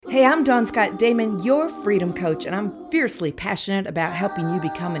Hey, I'm Scott Damon, your freedom coach, and I'm fiercely passionate about helping you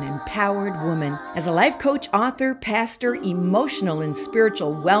become an empowered woman. As a life coach, author, pastor, emotional and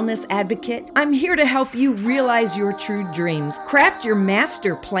spiritual wellness advocate, I'm here to help you realize your true dreams, craft your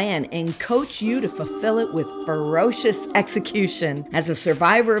master plan, and coach you to fulfill it with ferocious execution. As a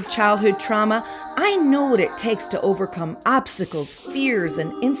survivor of childhood trauma, I know what it takes to overcome obstacles, fears,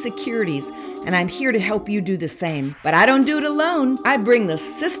 and insecurities, and I'm here to help you do the same. But I don't do it alone. I bring the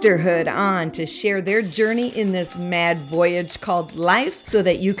sisterhood on to share their journey in this mad voyage called life so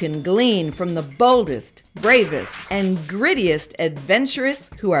that you can glean from the boldest, bravest, and grittiest adventurers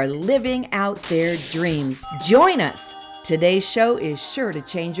who are living out their dreams. Join us. Today's show is sure to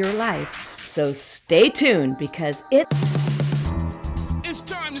change your life. So stay tuned because It's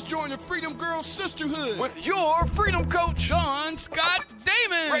time to join the Freedom Girl Sisterhood with your freedom coach, Scott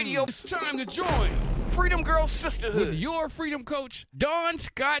Damon. Radio. It's time to join Freedom Girl Sisterhood with your freedom coach,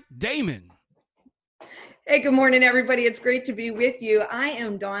 Scott Damon. Hey, good morning, everybody. It's great to be with you. I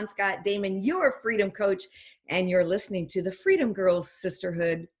am Scott Damon, your freedom coach, and you're listening to the Freedom Girls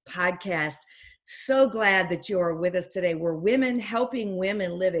Sisterhood podcast. So glad that you are with us today. We're women helping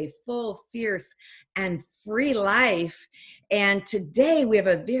women live a full, fierce, and free life. And today we have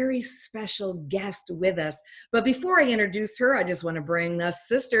a very special guest with us. But before I introduce her, I just want to bring the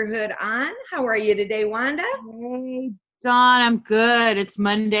sisterhood on. How are you today, Wanda? Hey, Dawn, I'm good. It's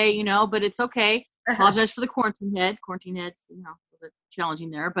Monday, but it's okay. Apologize for the quarantine head. Quarantine head's, a little bit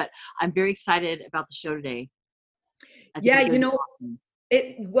challenging there, but I'm very excited about the show today. Yeah, awesome.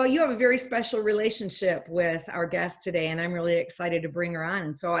 Well, you have a very special relationship with our guest today, and I'm really excited to bring her on.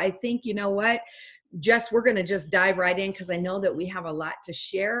 And so I think, we're going to just dive right in because I know that we have a lot to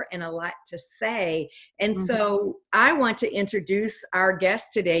share and a lot to say. And so I want to introduce our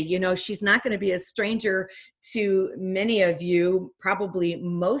guest today. She's not going to be a stranger to many of you, probably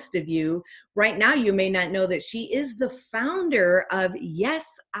most of you. Right now, you may not know that she is the founder of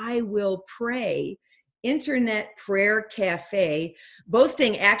Yes, I Will Pray Internet Prayer Cafe,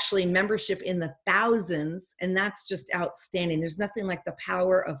 boasting actually membership in the thousands, and that's just outstanding. There's nothing like the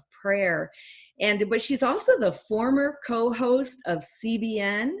power of prayer. But she's also the former co-host of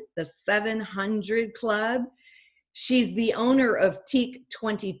CBN, the 700 Club. She's the owner of Teak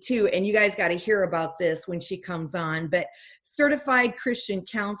 22, and you guys got to hear about this when she comes on, but certified Christian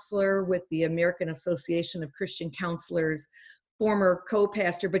counselor with the American Association of Christian Counselors, former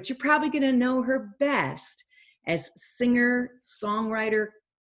co-pastor, but you're probably going to know her best as singer, songwriter,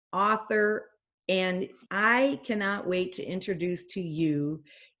 author, and I cannot wait to introduce to you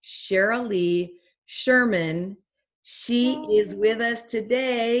Sharalee Sherman. She is with us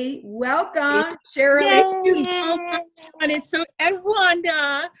today. Welcome, Sharalee. Thank you so much, Dawn. It's so, and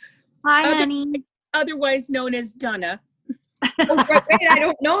Wanda. Hi, honey. Otherwise known as Donna. Wait, I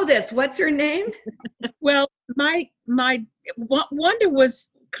don't know this. What's her name? Well, my Wanda was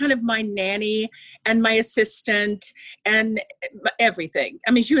kind of my nanny and my assistant and everything.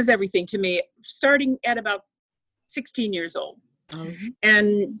 I mean, she was everything to me, starting at about 16 years old.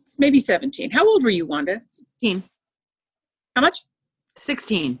 And maybe 17. How old were you, Wanda? 16. How much?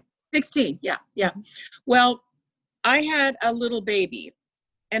 16. 16, yeah. Well, I had a little baby,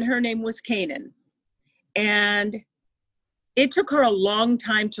 and her name was Canaan. And it took her a long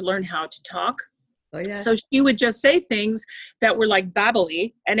time to learn how to talk. Oh, yeah. So she would just say things that were like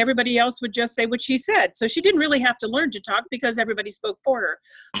babbly, and everybody else would just say what she said. So she didn't really have to learn to talk because everybody spoke for her.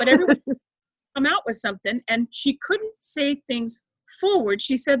 But everyone would come out with something, and she couldn't say things forward.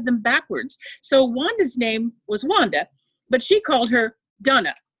 She said them backwards. So Wanda's name was Wanda, but she called her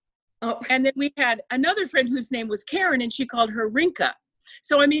Donna. Oh. And then we had another friend whose name was Karen, and she called her Rinka.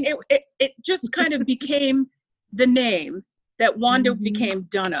 So, I mean, it just kind of became the name that Wanda became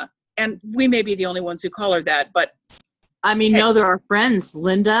Donna. And we may be the only ones who call her that, but. I mean, no, there are friends,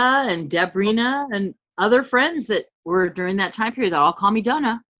 Linda and Debrina and other friends that were during that time period that all call me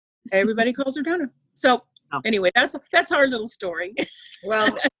Donna. Everybody calls her Donna. So anyway, that's our little story.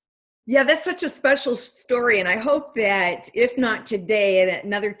 Well, yeah, that's such a special story. And I hope that if not today, at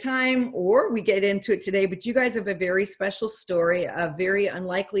another time, or we get into it today, but you guys have a very special story, a very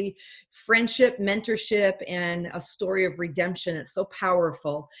unlikely friendship, mentorship, and a story of redemption. It's so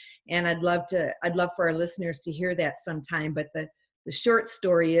powerful. And I'd love for our listeners to hear that sometime. But the short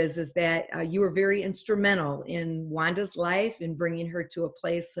story is that you were very instrumental in Wanda's life in bringing her to a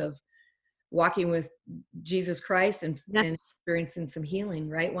place of walking with Jesus Christ and experiencing some healing,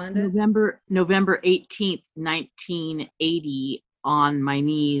 right, Wanda? November 18th, 1980, on my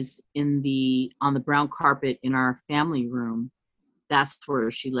knees on the brown carpet in our family room. That's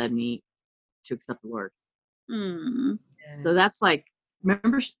where she led me to accept the Lord. So that's like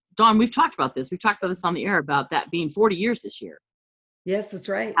remember, Dawn, we've talked about this. We've talked about this on the air about that being 40 years this year. Yes, that's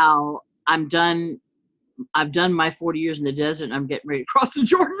right. How I've done my 40 years in the desert, and I'm getting ready to cross the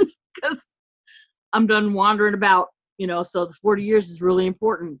Jordan because I'm done wandering about, so the 40 years is really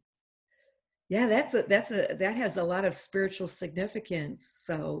important. Yeah, that has a lot of spiritual significance.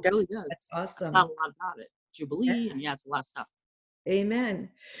 So it really does. That's awesome. I thought a lot about it. Jubilee, Yeah. and it's a lot of stuff. Amen.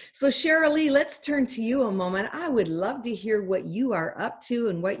 So Sharalee, let's turn to you a moment. I would love to hear what you are up to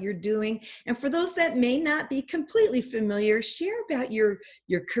and what you're doing. And for those that may not be completely familiar, share about your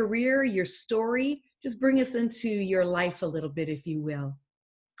career, your story. Just bring us into your life a little bit, if you will.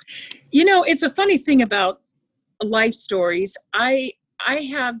 It's a funny thing about life stories. I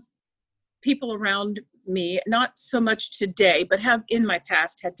have people around me, not so much today, but have in my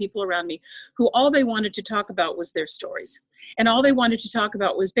past had people around me who all they wanted to talk about was their stories. And all they wanted to talk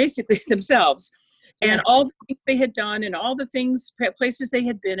about was basically themselves and all the things they had done and all the things, places they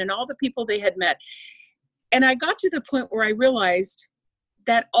had been and all the people they had met. And I got to the point where I realized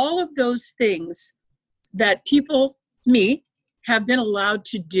that all of those things that people, me, have been allowed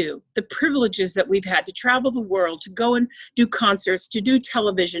to do, the privileges that we've had to travel the world, to go and do concerts, to do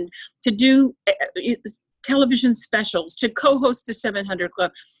television, to do television specials, to co-host the 700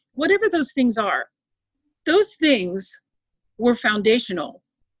 Club, whatever those things are, those things were foundational.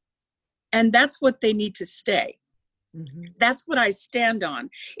 And that's what they need to stay. Mm-hmm. That's what I stand on.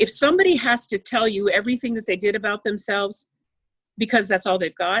 If somebody has to tell you everything that they did about themselves because that's all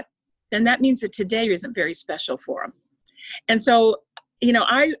they've got, then that means that today isn't very special for them. And so,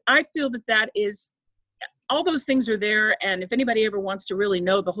 I feel that is, all those things are there. And if anybody ever wants to really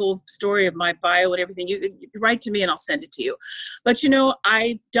know the whole story of my bio and everything, you write to me and I'll send it to you. But,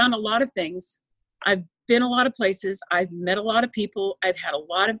 I've done a lot of things. I've been a lot of places. I've met a lot of people. I've had a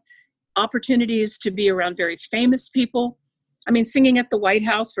lot of opportunities to be around very famous people. I mean, singing at the White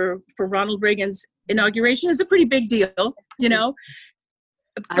House for Ronald Reagan's inauguration is a pretty big deal,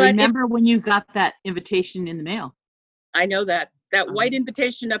 I remember when you got that invitation in the mail. I know that white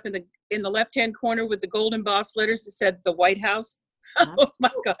invitation up in the left-hand corner with the gold embossed letters that said the White House. Oh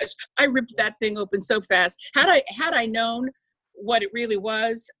my gosh. I ripped that thing open so fast. Had I known what it really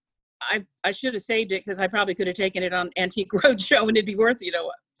was, I should have saved it because I probably could have taken it on Antique Roadshow and it'd be worth,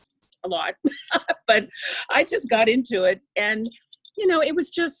 a lot. But I just got into it and, it was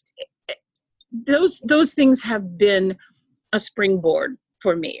just, those things have been a springboard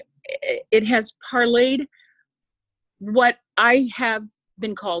for me. It has parlayed what I have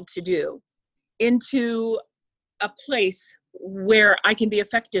been called to do into a place where I can be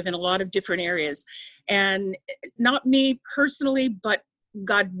effective in a lot of different areas. And not me personally, but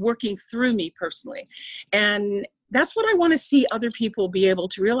God working through me personally. And that's what I want to see other people be able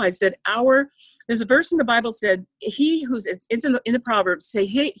to realize, that there's a verse in the Bible said, it's in the Proverbs, say,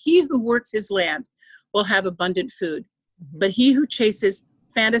 he who works his land will have abundant food, but he who chases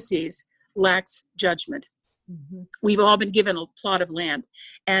fantasies lacks judgment. Mm-hmm. We've all been given a plot of land,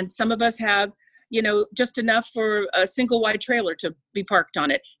 and some of us have, just enough for a single wide trailer to be parked on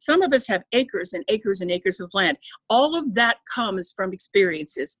it. Some of us have acres and acres and acres of land. All of that comes from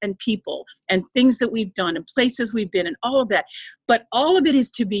experiences and people and things that we've done and places we've been and all of that. But all of it is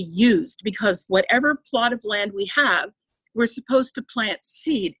to be used, because whatever plot of land we have, we're supposed to plant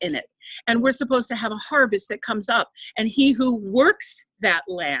seed in it, and we're supposed to have a harvest that comes up. And he who works that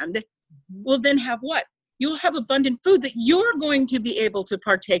land will then have what? You'll have abundant food that you're going to be able to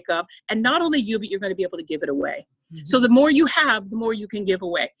partake of. And not only you, but you're going to be able to give it away. Mm-hmm. So the more you have, the more you can give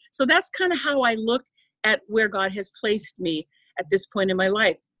away. So that's kind of how I look at where God has placed me at this point in my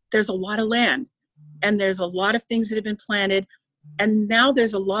life. There's a lot of land, and there's a lot of things that have been planted. And now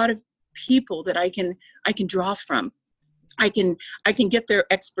there's a lot of people that I can draw from. I can get their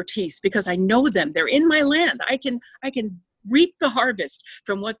expertise because I know them. They're in my land. I can reap the harvest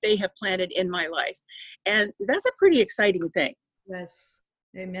from what they have planted in my life. And that's a pretty exciting thing. Yes.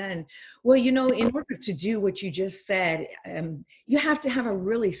 Amen. Well, in order to do what you just said, you have to have a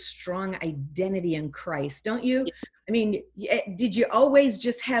really strong identity in Christ, don't you? Yeah. I mean, did you always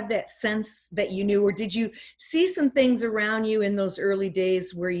just have that sense that you knew, or did you see some things around you in those early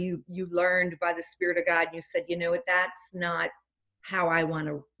days where you learned by the Spirit of God and you said, that's not how I want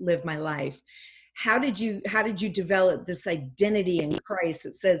to live my life? How did you develop this identity in Christ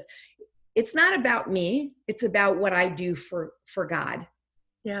that says, it's not about me, it's about what I do for God?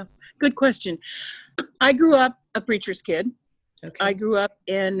 Yeah, good question. I grew up a preacher's kid. Okay. I grew up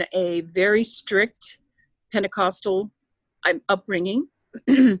in a very strict Pentecostal upbringing.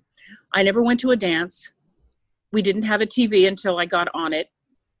 I never went to a dance. We didn't have a TV until I got on it.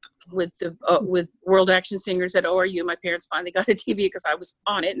 with World Action Singers at ORU. My parents finally got a TV because I was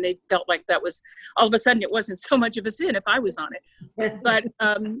on it, and they felt like that was, all of a sudden, it wasn't so much of a sin if I was on it. But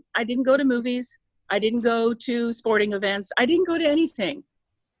I didn't go to movies. I didn't go to sporting events. I didn't go to anything,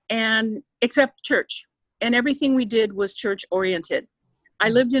 and except church. And everything we did was church oriented. I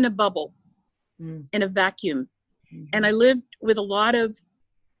lived in a bubble, in a vacuum, and I lived with a lot of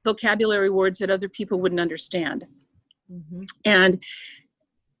vocabulary words that other people wouldn't understand. And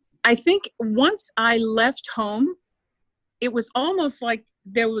I think once I left home, it was almost like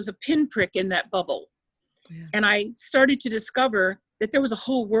there was a pinprick in that bubble. And I started to discover that there was a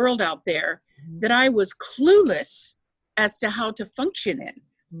whole world out there that I was clueless as to how to function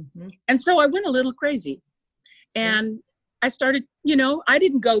in. And so I went a little crazy. And I started, I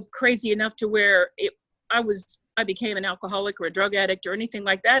didn't go crazy enough to where I became an alcoholic or a drug addict or anything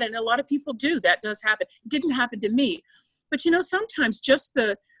like that. And a lot of people do. That does happen. It didn't happen to me. But, sometimes just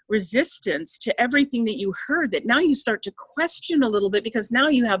the resistance to everything that you heard, that now you start to question a little bit, because now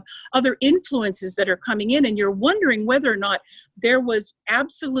you have other influences that are coming in, and you're wondering whether or not there was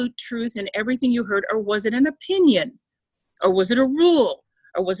absolute truth in everything you heard, or was it an opinion, or was it a rule,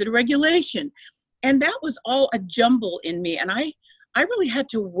 or was it a regulation? And that was all a jumble in me. And I really had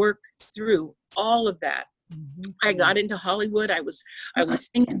to work through all of that. I got into Hollywood. I was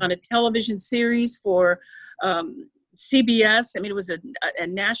singing on a television series for CBS. I mean, it was a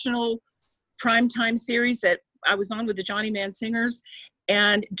national primetime series that I was on with the Johnny Man Singers.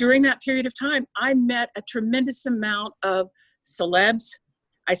 And during that period of time, I met a tremendous amount of celebs.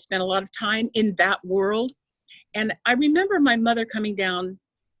 I spent a lot of time in that world. And I remember my mother coming down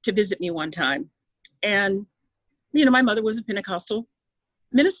to visit me one time. And, my mother was a Pentecostal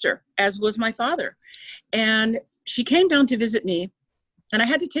minister, as was my father. And she came down to visit me, and I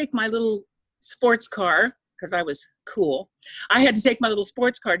had to take my little sports car, because I was cool. I had to take my little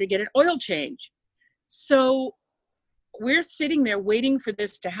sports car to get an oil change. So we're sitting there waiting for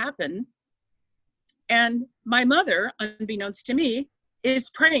this to happen. And my mother, unbeknownst to me, is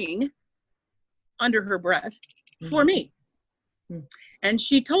praying under her breath for me. And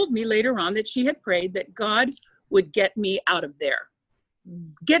she told me later on that she had prayed that God would get me out of there.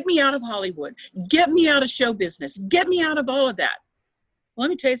 Get me out of Hollywood. Get me out of show business. Get me out of all of that. Well, let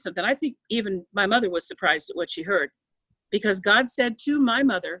me tell you something. I think even my mother was surprised at what she heard, because God said to my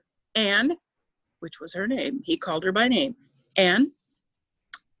mother, Anne, which was her name, he called her by name, Anne,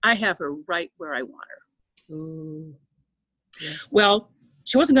 I have her right where I want her. Yeah. Well,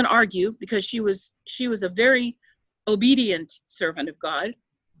 she wasn't going to argue, because she was a very obedient servant of God.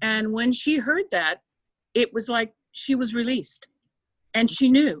 And when she heard that, it was like she was released. And she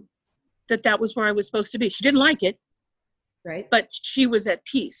knew that that was where I was supposed to be. She didn't like it, right? But she was at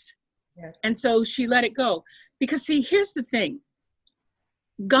peace. Yes. And so she let it go. Because see, here's the thing.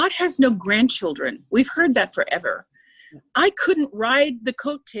 God has no grandchildren. We've heard that forever. I couldn't ride the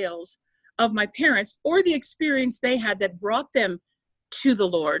coattails of my parents or the experience they had that brought them to the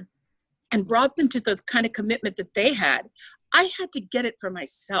Lord and brought them to the kind of commitment that they had. I had to get it for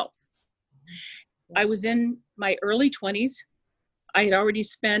myself. I was in my early 20s. I had already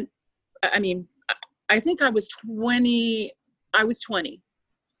spent, I think I was 20.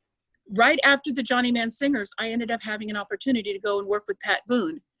 Right after the Johnny Man Singers, I ended up having an opportunity to go and work with Pat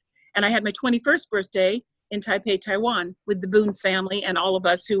Boone. And I had my 21st birthday in Taipei, Taiwan, with the Boone family and all of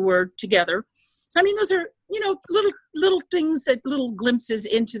us who were together. So, those are, little things, little glimpses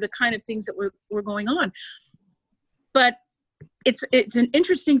into the kind of things that were going on. But it's an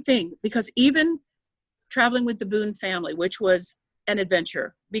interesting thing, because even traveling with the Boone family, which was an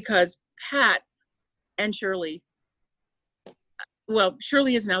adventure, because Pat and Shirley,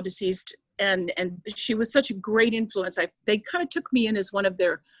 Shirley is now deceased, and she was such a great influence. They kind of took me in as one of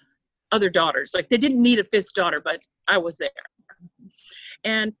their other daughters. Like, they didn't need a fifth daughter, but I was there.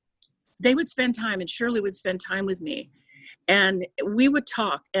 And they would spend time, and Shirley would spend time with me, and we would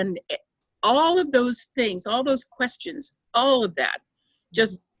talk, and all of those things, all those questions, all of that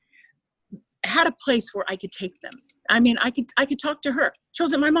just had a place where I could take them. I could talk to her. She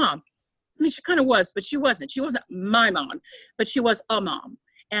wasn't my mom. She kind of was, but she wasn't. She wasn't my mom, but she was a mom.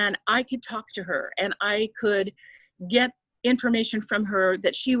 And I could talk to her, and I could get information from her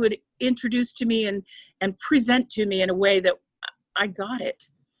that she would introduce to me and present to me in a way that I got it.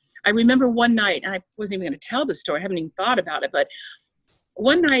 I remember one night, and I wasn't even going to tell the story. I haven't even thought about it. But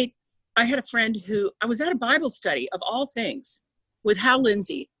one night I had a friend who, I was at a Bible study of all things with Hal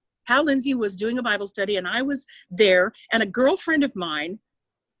Lindsey. Hal Lindsey was doing a Bible study, and I was there, and a girlfriend of mine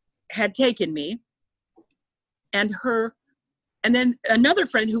had taken me, and then another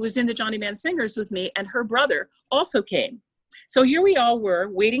friend who was in the Johnny Man Singers with me, and her brother also came. So here we all were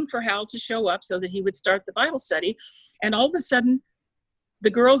waiting for Hal to show up so that he would start the Bible study. And all of a sudden, the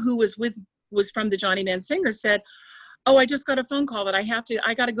girl who was from the Johnny Man Singers said, "Oh, I just got a phone call that I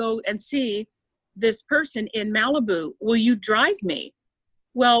got to go and see this person in Malibu. Will you drive me?"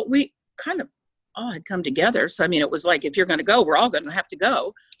 Well, we kind of all had come together. So, I mean, it was like, if you're going to go, we're all going to have to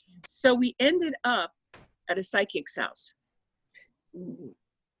go. So we ended up at a psychic's house.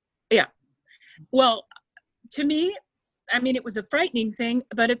 Yeah. Well, to me, I mean, it was a frightening thing,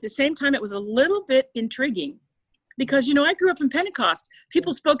 but at the same time, it was a little bit intriguing because, you know, I grew up in Pentecost.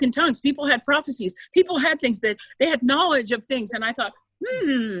 People spoke in tongues. People had prophecies. People had things that they had knowledge of things. And I thought,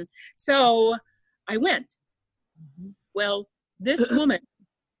 So I went. Well, this woman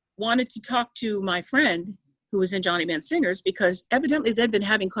wanted to talk to my friend who was in Johnny Man Singers because evidently they'd been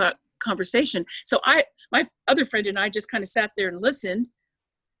having conversation. So my other friend and I just kind of sat there and listened.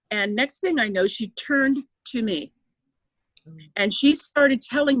 And next thing I know, she turned to me. And she started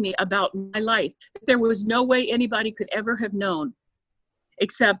telling me about my life that there was no way anybody could ever have known,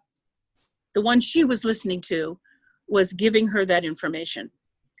 except the one she was listening to was giving her that information.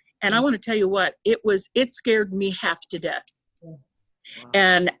 And I want to tell you what, it scared me half to death. Wow.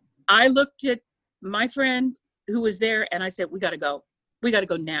 And I looked at my friend who was there and I said, we got to go. We got to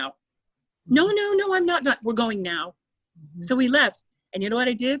go now. No, I'm not. We're going now. So we left. And you know what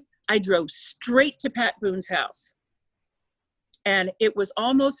I did? I drove straight to Pat Boone's house. And it was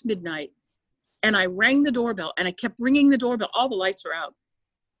almost midnight. And I rang the doorbell and I kept ringing the doorbell. All the lights were out.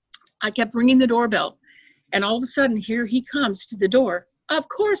 I kept ringing the doorbell. And all of a sudden, here he comes to the door. Of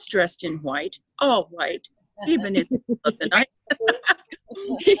course, dressed in white, all white, even in the middle of the night.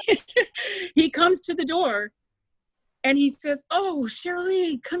 He comes to the door and he says, "Oh,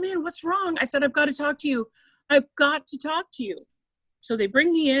 Sharalee, come in. What's wrong?" I said, "I've got to talk to you. I've got to talk to you." So they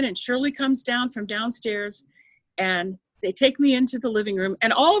bring me in and Shirley comes down from downstairs and they take me into the living room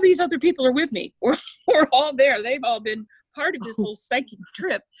and all these other people are with me. We're all there. They've all been part of this whole psychic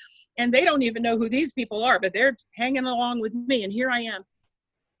trip and they don't even know who these people are, but they're hanging along with me. And here I am.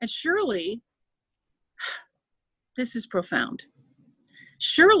 And Shirley, this is profound.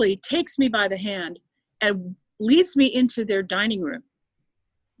 Shirley takes me by the hand and leads me into their dining room.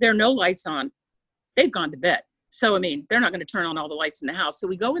 There are no lights on. They've gone to bed. So, I mean, they're not going to turn on all the lights in the house. So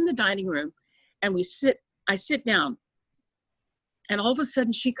we go in the dining room and I sit down. And all of a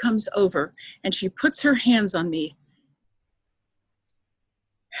sudden she comes over and she puts her hands on me.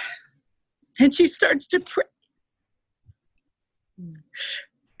 And she starts to pray.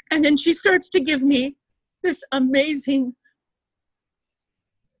 And then she starts to give me this amazing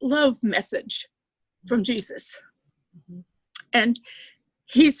love message from Jesus. And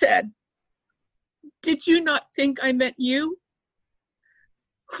he said, "Did you not think I meant you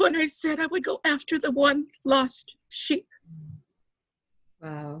when I said I would go after the one lost sheep?"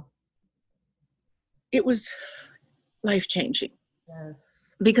 Wow. It was life-changing.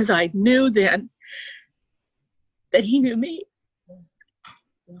 Yes. Because I knew then that he knew me.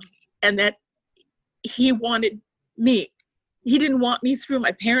 And that he wanted me. He didn't want me through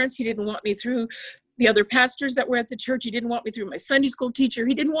my parents. He didn't want me through the other pastors that were at the church. He didn't want me through my Sunday school teacher.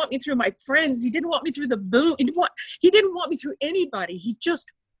 He didn't want me through my friends. He didn't want me through the Boone. He didn't want me through anybody. He just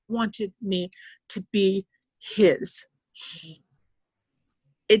wanted me to be his.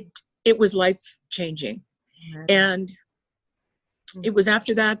 It was life-changing. And it was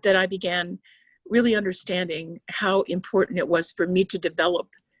after that I began really understanding how important it was for me to develop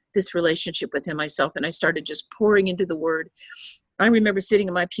this relationship with him myself. And I started just pouring into the word. I remember sitting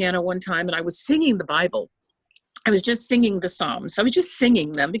at my piano one time and I was singing the Bible. I was just singing the Psalms. I was just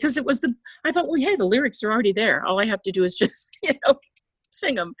singing them because I thought, well, hey, the lyrics are already there. All I have to do is just,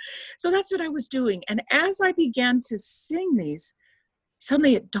 sing them. So that's what I was doing. And as I began to sing these,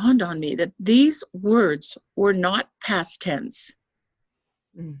 suddenly it dawned on me that these words were not past tense.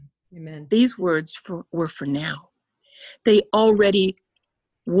 Amen. These words were for now. They already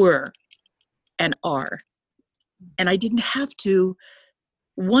were and are. And I didn't have to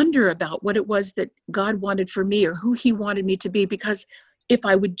wonder about what it was that God wanted for me or who he wanted me to be, because if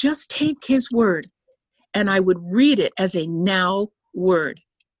I would just take his word and I would read it as a now word,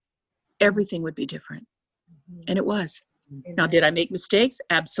 everything would be different. And it was. Now, did I make mistakes?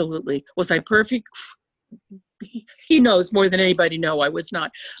 Absolutely. Was I perfect? He knows more than anybody know I was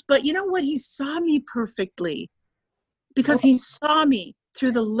not. But you know what? He saw me perfectly because he saw me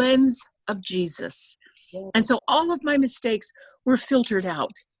through the lens of Jesus. And so all of my mistakes were filtered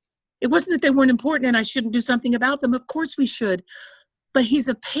out. It wasn't that they weren't important and I shouldn't do something about them. Of course we should. But he's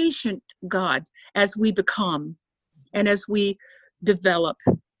a patient God as we become and as we develop.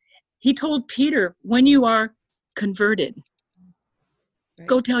 He told Peter, when you are converted,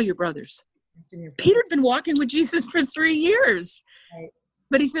 Go tell your brothers. Peter'd been walking with Jesus for 3 years. Right.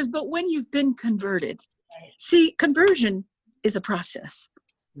 But he says, but when you've been converted, see, conversion is a process.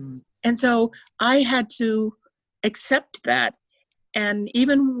 And so I had to accept that. And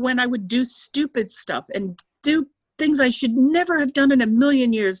even when I would do stupid stuff and do things I should never have done in a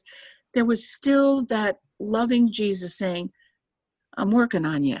million years, there was still that loving Jesus saying, I'm working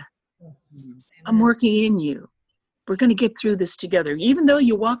on you. I'm working in you. We're going to get through this together. Even though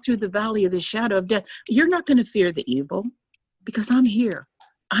you walk through the valley of the shadow of death, you're not going to fear the evil because I'm here.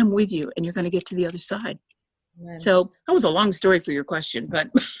 I'm with you, and you're going to get to the other side. Amen. So that was a long story for your question, but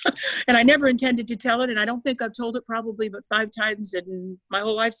and I never intended to tell it, and I don't think I've told it probably but 5 times in my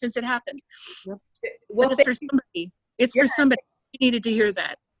whole life since it happened. Well, but it's for somebody. It's for somebody who needed to hear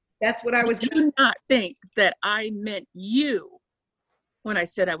that. That's what I was. Do not think that I meant you when I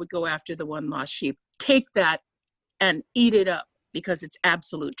said I would go after the one lost sheep. Take that and eat it up because it's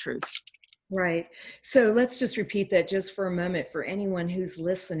absolute truth. Right. So let's just repeat that just for a moment for anyone who's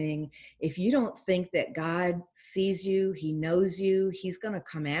listening. If you don't think that God sees you, he knows you, he's going to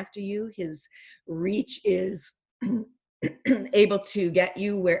come after you. His reach is able to get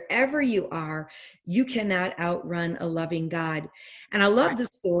you wherever you are. You cannot outrun a loving God. And I love the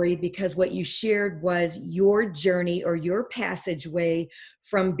story because what you shared was your journey or your passageway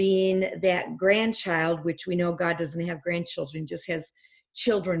from being that grandchild, which we know God doesn't have grandchildren, just has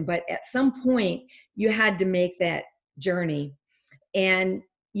children. But at some point you had to make that journey. And,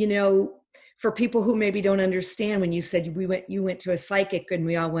 you know, for people who maybe don't understand, when you said you went to a psychic and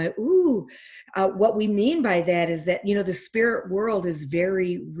we all went, ooh, what we mean by that is that, you know, the spirit world is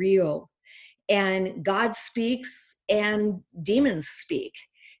very real and God speaks and demons speak.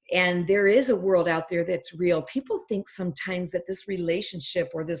 And there is a world out there that's real. People think sometimes that this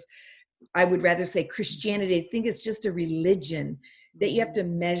relationship or this, I would rather say Christianity, I think it's just a religion that you have to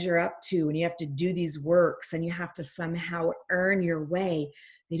measure up to, and you have to do these works and you have to somehow earn your way.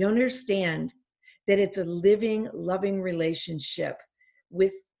 They don't understand that it's a living, loving relationship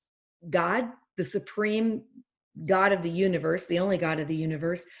with God, the supreme God of the universe, the only God of the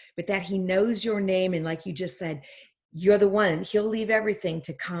universe, but that he knows your name. And like you just said, you're the one. He'll leave everything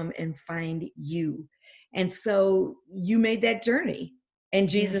to come and find you. And so you made that journey, and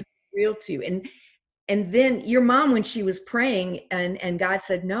Jesus is real to you. And then your mom, when she was praying and God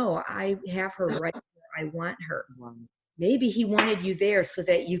said, no, I have her right where I want her. Maybe he wanted you there so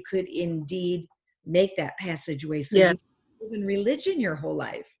that you could indeed make that passageway. So you've been in religion your whole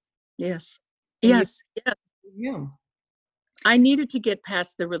life. Yes. And yes. Yeah. I needed to get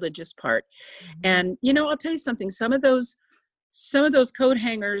past the religious part. Mm-hmm. And, you know, I'll tell you something, some of those coat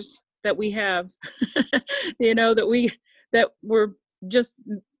hangers that we have, you know, that were just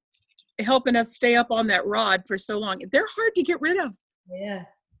helping us stay up on that rod for so long, they're hard to get rid of. Yeah.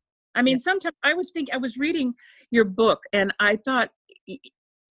 I mean, sometimes I was reading your book and I thought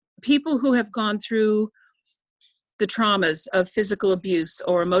people who have gone through the traumas of physical abuse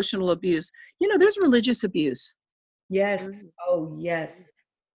or emotional abuse, you know, there's religious abuse. Yes. Oh, yes.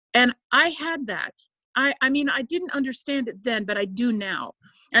 And I had that. I mean, I didn't understand it then, but I do now.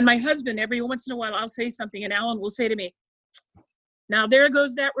 And my husband, every once in a while, I'll say something and Alan will say to me, now there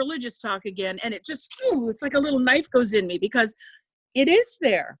goes that religious talk again. And it just, it's like a little knife goes in me because it is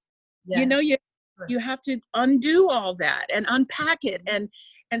there. Yeah. You know, you have to undo all that and unpack it. And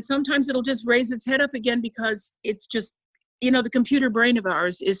sometimes it'll just raise its head up again because it's just, you know, the computer brain of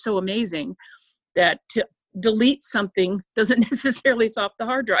ours is so amazing that to delete something doesn't necessarily stop the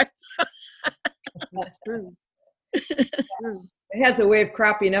hard drive. That's true. It has a way of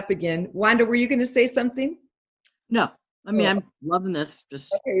cropping up again. Wanda, were you going to say something? No, I mean, I'm loving this.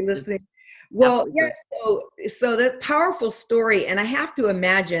 Just okay, listening. Well, yes. So that powerful story, and I have to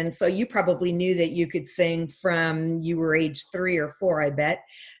imagine. So you probably knew that you could sing from you were age 3 or 4, I bet.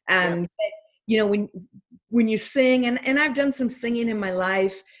 But, you know, when you sing, and I've done some singing in my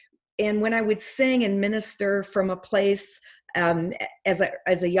life, and when I would sing and minister from a place as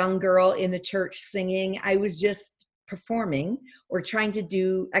a young girl in the church singing, I was just performing or trying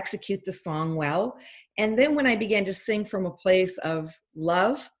to execute the song well. And then when I began to sing from a place of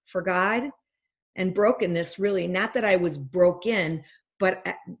love for God and brokenness, really, not that I was broken, but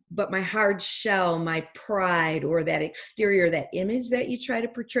my hard shell, my pride, or that exterior, that image that you try to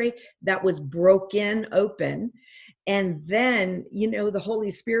portray, that was broken open. And then, you know, the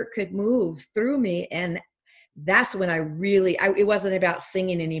Holy Spirit could move through me. And that's when it wasn't about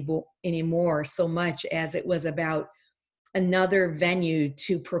singing anymore so much as it was about another venue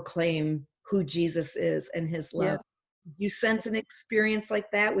to proclaim who Jesus is and his love. You sense an experience like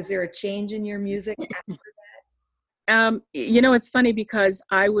that? Was there a change in your music after that? It's funny because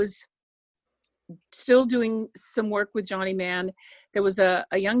I was still doing some work with Johnny Mann. There was a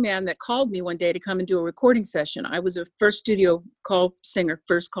young man that called me one day to come and do a recording session. I was a first call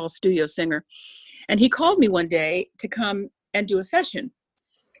studio singer. And he called me one day to come and do a session.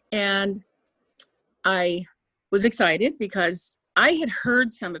 And I was excited because I had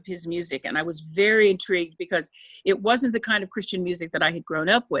heard some of his music, and I was very intrigued because it wasn't the kind of Christian music that I had grown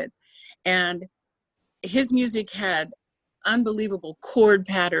up with. And his music had unbelievable chord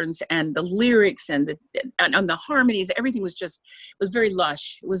patterns, and the lyrics and the harmonies, everything was very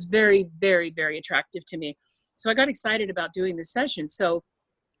lush. It was very, very, very attractive to me. So I got excited about doing this session. So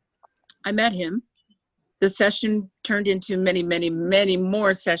I met him. The session turned into many, many, many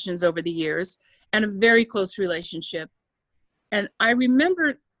more sessions over the years, and a very close relationship. And I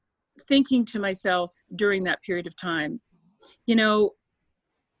remember thinking to myself during that period of time,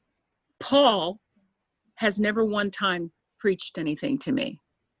 Paul has never one time preached anything to me.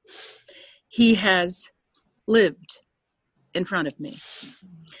 He has lived in front of me.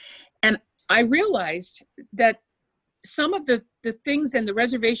 And I realized that some of the things and the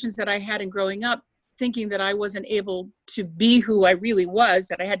reservations that I had in growing up, thinking that I wasn't able to be who I really was,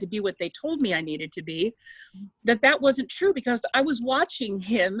 that I had to be what they told me I needed to be, that wasn't true, because I was watching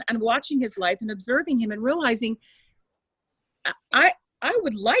him and watching his life and observing him and realizing I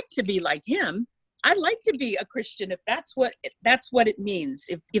would like to be like him. I'd like to be a Christian if that's what it means.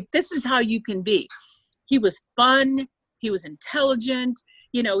 If this is how you can be. He was fun. He was intelligent.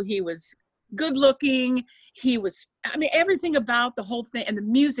 He was good looking. Everything about the whole thing, and the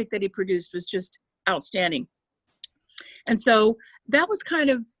music that he produced was just outstanding. And so that was kind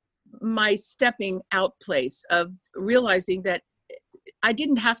of my stepping out place of realizing that I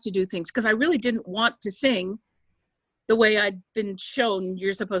didn't have to do things, because I really didn't want to sing the way I'd been shown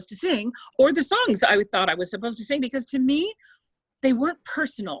you're supposed to sing, or the songs I thought I was supposed to sing, because to me, they weren't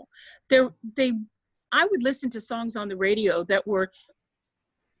personal. I would listen to songs on the radio that were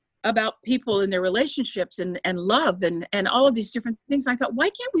about people and their relationships and love and all of these different things. I thought, why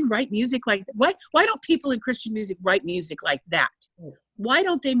can't we write music like that? Why don't people in Christian music write music like that? Why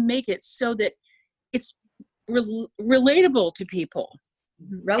don't they make it so that it's relatable to people?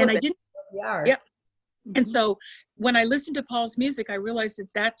 Relevant. And I didn't. Yeah. Yep. And so when I listened to Paul's music, I realized that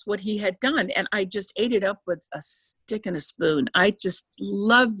that's what he had done. And I just ate it up with a stick and a spoon. I just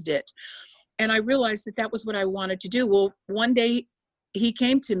loved it. And I realized that was what I wanted to do. Well, one day he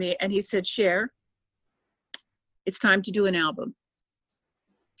came to me and he said, Cher, it's time to do an album.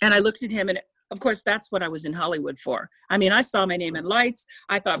 And I looked at him, and of course, that's what I was in Hollywood for. I saw my name in lights.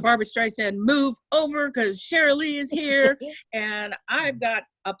 I thought, Barbra Streisand, move over, because Sharalee is here and I've got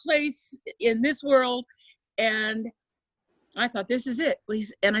a place in this world. And I thought, this is it.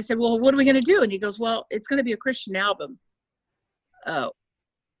 And I said, well, what are we going to do? And he goes, well, it's going to be a Christian album. Oh,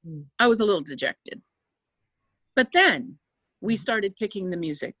 I was a little dejected. But then we started picking the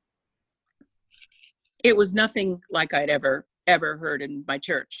music. It was nothing like I'd ever heard in my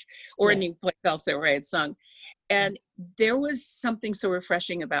church or any place else where I had sung. And there was something so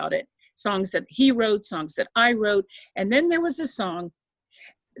refreshing about it. Songs that he wrote, songs that I wrote. And then there was a song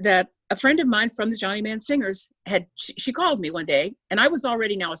that a friend of mine from the Johnny Mann Singers she called me one day, and I was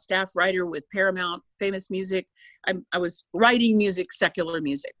already now a staff writer with Paramount Famous Music. I was writing music, secular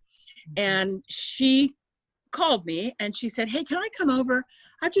music. And she called me and she said, hey, can I come over?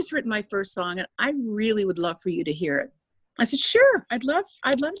 I've just written my first song and I really would love for you to hear it. I said, sure, I'd love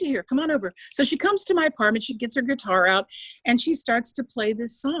to hear it. Come on over. So she comes to my apartment, she gets her guitar out, and she starts to play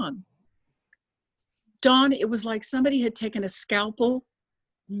this song. Dawn, it was like somebody had taken a scalpel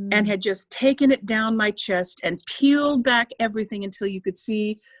and had just taken it down my chest and peeled back everything until you could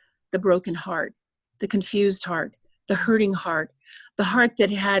see the broken heart, the confused heart, the hurting heart, the heart that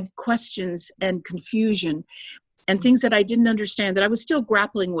had questions and confusion and things that I didn't understand, that I was still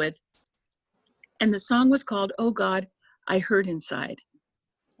grappling with. And the song was called, Oh God, I Hurt Inside.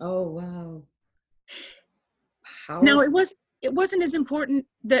 Oh, wow. Now, it wasn't as important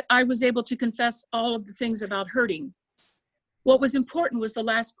that I was able to confess all of the things about hurting. What was important was the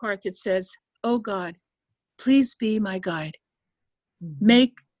last part that says, oh God, please be my guide.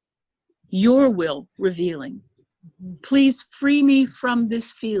 Make your will revealing. Please free me from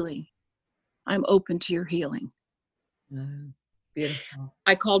this feeling. I'm open to your healing. Beautiful.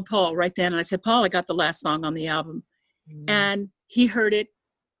 I called Paul right then and I said, Paul, I got the last song on the album. And he heard it.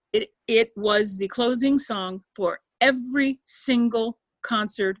 It was the closing song for every single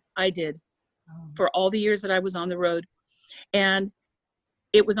concert I did for all the years that I was on the road. And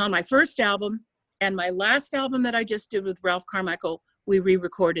it was on my first album, and my last album that I just did with Ralph Carmichael we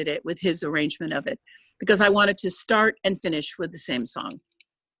re-recorded it with his arrangement of it, because I wanted to start and finish with the same song.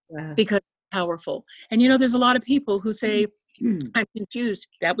 Wow. Because it's powerful. And there's a lot of people who say, I'm confused.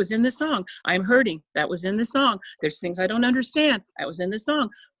 That was in the song. I'm hurting. That was in the song. There's things I don't understand. That was in the song.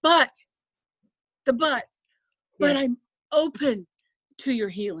 But I'm open to your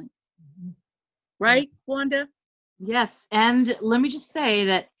healing. Right, Wanda? Yes. And let me just say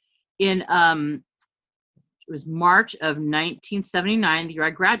that in it was March of 1979, the year I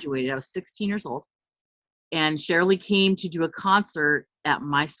graduated. I was 16 years old. And Sharalee came to do a concert at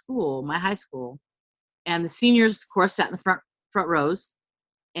my school, my high school. And the seniors, of course, sat in the front rows.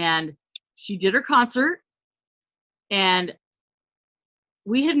 And she did her concert. And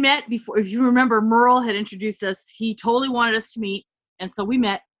we had met before. If you remember, Merle had introduced us. He totally wanted us to meet. And so we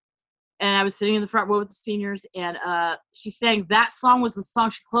met. And I was sitting in the front row with the seniors. And she sang that song was the song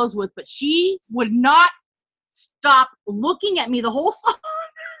she closed with. But she would not stop looking at me the whole song.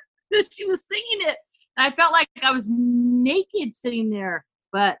 She was singing it. And I felt like I was naked sitting there.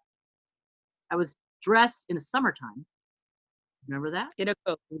 But I was dressed in the summertime. Remember that? In a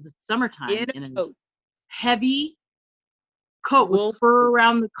coat. It was summertime. In a coat. Heavy coat with fur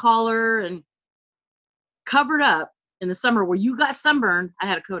around the collar and covered up in the summer where you got sunburned. I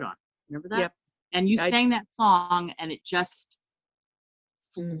had a coat on. Remember that? Yep. And you sang that song and it just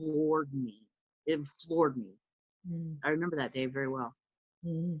floored me. It floored me. I remember that day very well.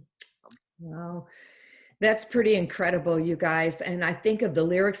 Wow. That's pretty incredible, you guys. And I think of the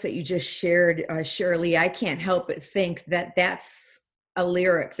lyrics that you just shared, Sharalee, I can't help but think that that's a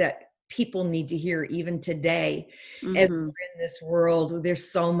lyric that people need to hear even today. As we're in this world,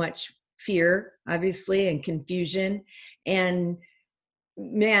 there's so much fear, obviously, and confusion. And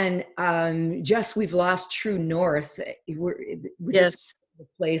man, just we've lost true north. We're just the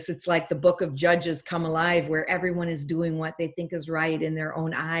place. It's like the book of Judges come alive, where everyone is doing what they think is right in their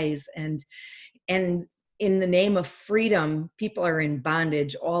own eyes. And in the name of freedom, people are in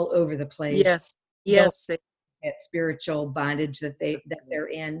bondage all over the place. Yes. That spiritual bondage that they're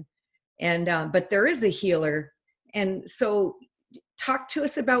in. And but there is a healer. And so talk to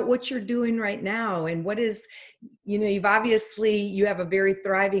us about what you're doing right now, and what is, you have a very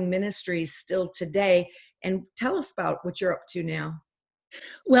thriving ministry still today, and tell us about what you're up to now.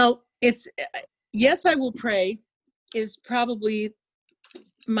 Well, it's Yes, I Will Pray is probably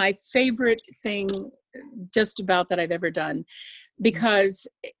my favorite thing just about that I've ever done, because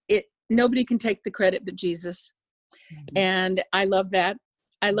nobody can take the credit but Jesus. And I love that.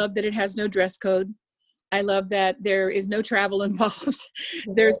 I love that it has no dress code. I love that there is no travel involved.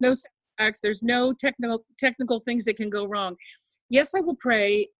 There's no setbacks. There's no technical things that can go wrong. Yes, I Will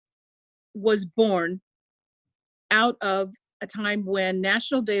Pray was born out of a time when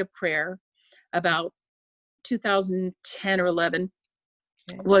National Day of Prayer, about 2010 or 11,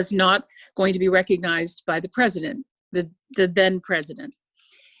 was not going to be recognized by the president, the then president.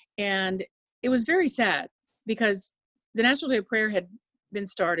 And it was very sad, because the National Day of Prayer had been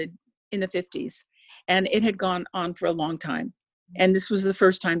started in the 50s, and it had gone on for a long time. And this was the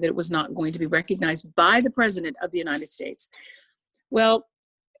first time that it was not going to be recognized by the President of the United States. Well,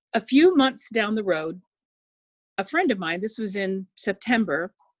 a few months down the road, a friend of mine, this was in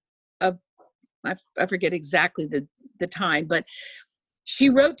September of, I forget exactly the time, but she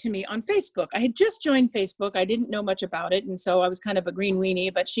wrote to me on Facebook. I had just joined Facebook. I didn't know much about it. And so I was kind of a green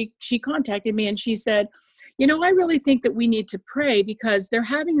weenie, but she contacted me and she said, I really think that we need to pray, because they're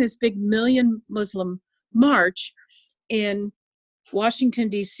having this big million Muslim march in Washington,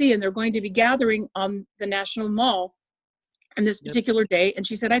 D.C., and they're going to be gathering on the National Mall on this particular day. And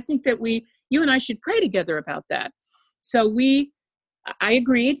she said, I think that you and I should pray together about that. So I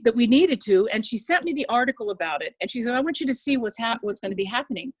agreed that we needed to, and she sent me the article about it. And she said, I want you to see what's going to be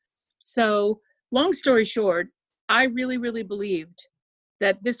happening. So long story short, I really, really believed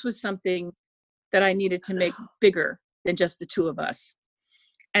that this was something that I needed to make bigger than just the two of us.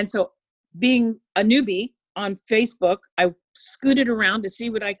 And so, being a newbie on Facebook, I scooted around to see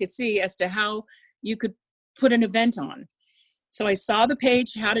what I could see as to how you could put an event on. So I saw the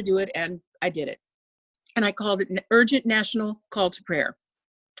page, how to do it, and I did it. And I called it an urgent national call to prayer.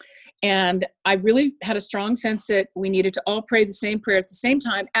 And I really had a strong sense that we needed to all pray the same prayer at the same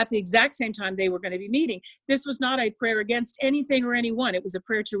time, at the exact same time they were going to be meeting. This was not a prayer against anything or anyone. It was a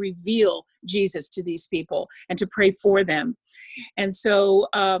prayer to reveal Jesus to these people and to pray for them. And so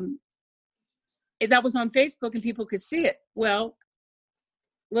that was on Facebook and people could see it. Well,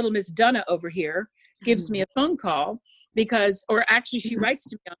 little Miss Donna over here gives me a phone call or actually she writes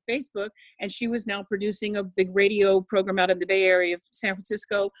to me on Facebook, and she was now producing a big radio program out in the Bay Area of San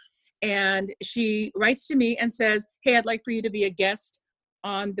Francisco. And she writes to me and says, hey, I'd like for you to be a guest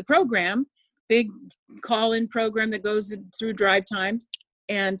on the program, big call-in program that goes through drive time.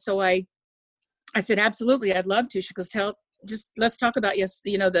 And so I said, absolutely, I'd love to. She goes, let's talk about,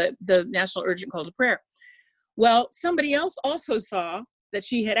 the National Urgent Call to Prayer. Well, somebody else also saw that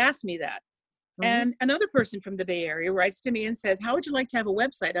she had asked me that. And another person from the Bay Area writes to me and says, how would you like to have a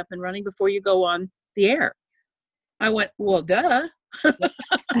website up and running before you go on the air? I went, well, duh.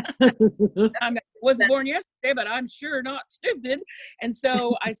 I wasn't born yesterday, but I'm sure not stupid. And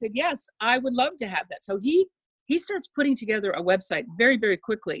so I said, yes, I would love to have that. So he starts putting together a website very, very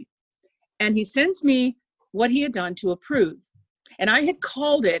quickly. And he sends me what he had done to approve. And I had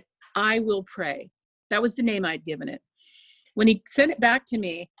called it, I Will Pray. That was the name I'd given it. When he sent it back to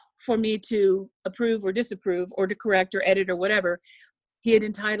me for me to approve or disapprove or to correct or edit or whatever, he had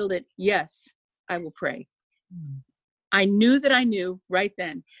entitled it, Yes, I Will Pray. I knew right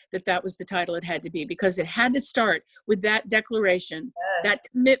then that was the title it had to be, because it had to start with that declaration, that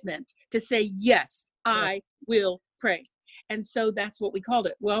commitment to say, yes, I will pray. And so that's what we called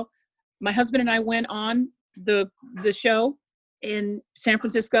it. Well, my husband and I went on the show in San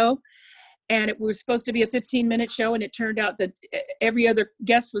Francisco, and it was supposed to be a 15-minute show, and it turned out that every other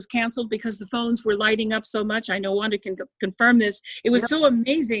guest was canceled because the phones were lighting up so much. I know Wanda can confirm this. It was so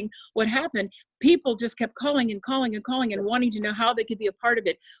amazing what happened. People just kept calling and calling and calling and wanting to know how they could be a part of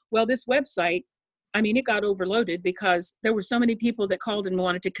it. Well, this website, it got overloaded because there were so many people that called and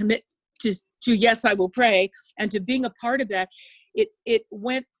wanted to commit to Yes, I Will Pray, and to being a part of that. It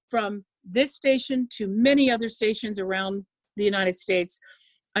went from this station to many other stations around the United States,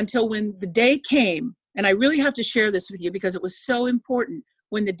 until when the day came, and I really have to share this with you because it was so important.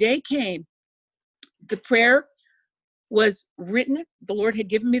 When the day came, the prayer was written. The Lord had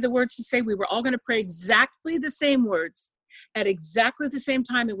given me the words to say. We were all going to pray exactly the same words at exactly the same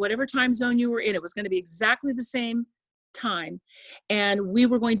time in whatever time zone you were in. It was going to be exactly the same time. And we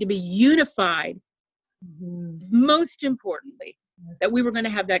were going to be unified, most importantly, that we were going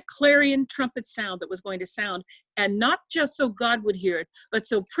to have that clarion trumpet sound that was going to sound, and not just so God would hear it, but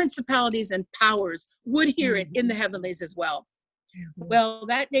so principalities and powers would hear it in the heavenlies as well. Well,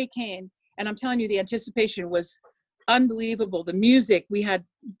 that day came, and I'm telling you, the anticipation was unbelievable. The music, we had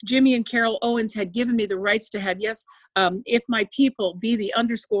Jimmy and Carol Owens had given me the rights to have, If My People Be the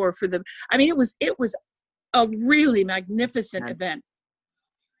underscore for the, it was a really magnificent event.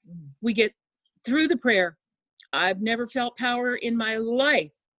 We get through the prayer. I've never felt power in my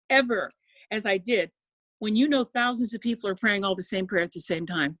life ever as I did when thousands of people are praying all the same prayer at the same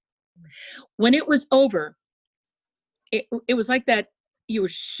time. When it was over, it was like that you were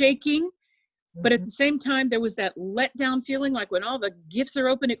shaking, but at the same time, there was that letdown feeling, like when all the gifts are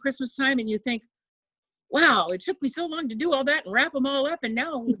open at Christmas time and you think, wow, it took me so long to do all that and wrap them all up, and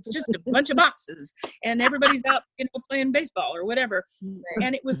now it's just a bunch of boxes and everybody's out, playing baseball or whatever.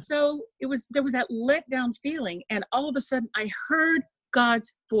 And there was that letdown feeling, and all of a sudden I heard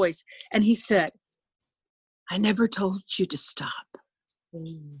God's voice, and he said, I never told you to stop.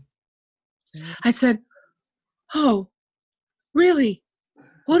 I said, oh, really?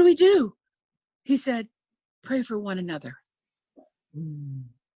 What do we do? He said, pray for one another.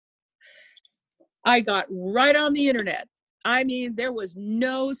 I got right on the internet. There was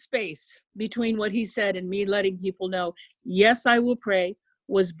no space between what he said and me letting people know, Yes, I Will Pray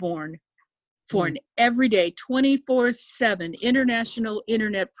was born for an everyday 24/7 international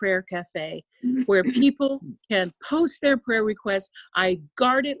internet prayer cafe where people can post their prayer requests. I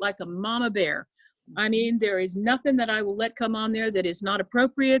guard it like a mama bear. There is nothing that I will let come on there that is not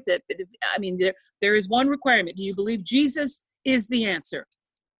appropriate. There is one requirement. Do you believe Jesus is the answer?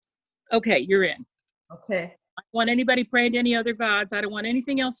 Okay, you're in. Okay. I don't want anybody praying to any other gods. I don't want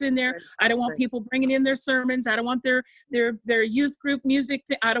anything else in there. I don't want people bringing in their sermons. I don't want their youth group music.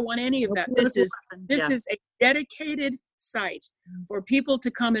 I don't want any of that. This is a dedicated site for people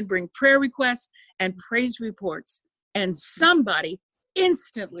to come and bring prayer requests and praise reports. And somebody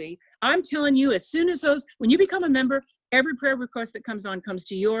instantly, I'm telling you, as soon as when you become a member, every prayer request that comes on comes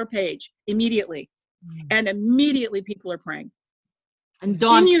to your page immediately. And immediately people are praying. And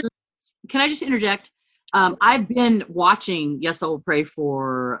Dawn, can I just interject? I've been watching Yes, I Will Pray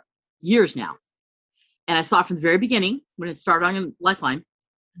for years now. And I saw it from the very beginning when it started on Lifeline.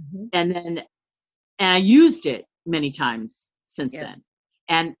 And I used it many times since then.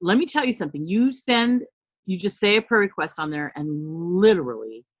 And let me tell you something. You just say a prayer request on there, and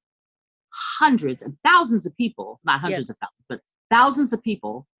literally hundreds and thousands of people, not hundreds of thousands, but thousands of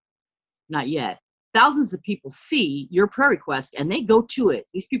people, not yet, thousands of people see your prayer request and they go to it.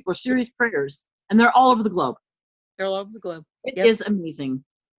 These people are serious prayers, and they're all over the globe. They're all over the globe. It is amazing.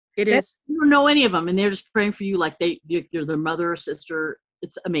 It is. You don't know any of them, and they're just praying for you like you're their mother or sister.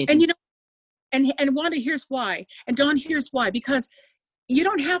 It's amazing. And, you know, and Wanda, here's why. And Dawn, here's why. Because you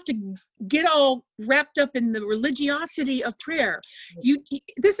don't have to get all wrapped up in the religiosity of prayer.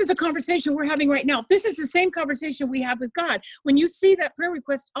 This is a conversation we're having right now. This is the same conversation we have with God. When you see that prayer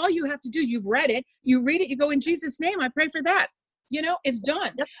request, all you have to do, you've read it, you read it, you go, in Jesus' name, I pray for that. You know, it's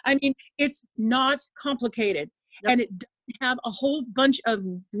done. Yep. I mean, it's not complicated. Yep. And it doesn't have a whole bunch of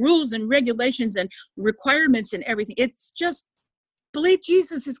rules and regulations and requirements and everything. It's just, believe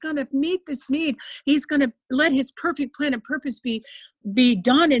Jesus is going to meet this need. He's going to let his perfect plan and purpose be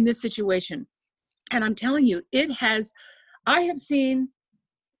done in this situation. And I'm telling you, I have seen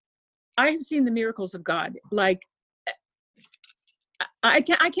the miracles of God. Like, I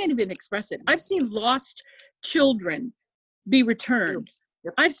can't even express it. I've seen lost children be returned.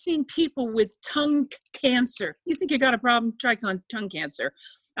 Yep. I've seen people with tongue cancer. You think you got a problem? Try tongue cancer.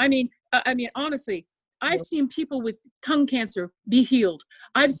 I mean, honestly, I've seen people with tongue cancer be healed.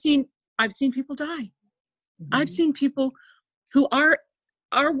 I've seen people die. Mm-hmm. I've seen people who our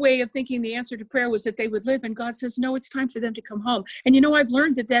way of thinking the answer to prayer was that they would live, and God says, no, it's time for them to come home. And you know, I've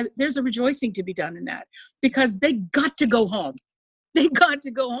learned that there's a rejoicing to be done in that, because they got to go home. They got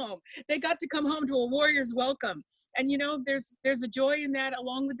to go home. They got to come home to a warrior's welcome. And you know, there's a joy in that,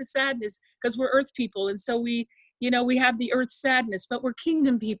 along with the sadness, because we're earth people, and so we have the earth sadness, but we're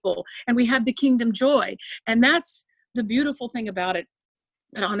kingdom people, and we have the kingdom joy. And that's the beautiful thing about it.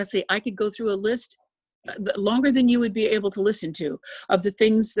 But honestly, I could go through a list longer than you would be able to listen to, of the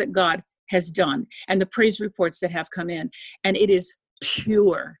things that God has done and the praise reports that have come in. And it is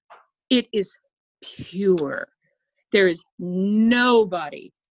pure. It is pure. There is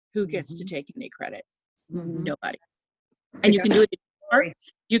nobody who gets to take any credit. Mm-hmm. Nobody. And you can do it in your car.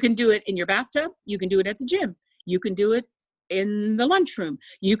 You can do it in your bathtub. You can do it at the gym. You can do it in the lunchroom.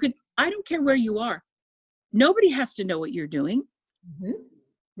 I don't care where you are. Nobody has to know what you're doing. Mm-hmm.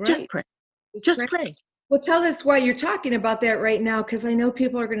 Right. Just pray. Just pray. Well, tell us why you're talking about that right now, because I know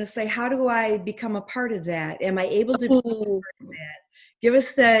people are going to say, how do I become a part of that? Am I able to become a part of that? Give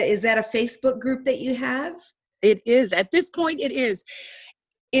us is that a Facebook group that you have? It is. At this point, it is.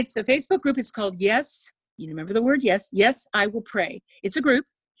 It's a Facebook group. It's called Yes. You remember the word yes? Yes, I will pray. It's a group.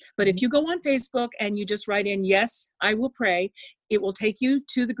 But if you go on Facebook and you just write in, yes, I will pray, it will take you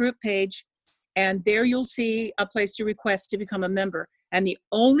to the group page. And there you'll see a place to request to become a member. And the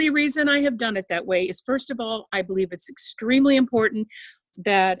only reason I have done it that way is, first of all, I believe it's extremely important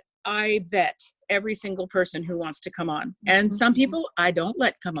that I vet every single person who wants to come on. And some people I don't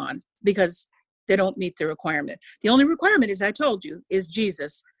let come on because they don't meet the requirement. The only requirement, as I told you, is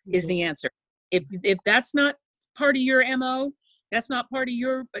Jesus is the answer. If that's not part of your MO, that's not part of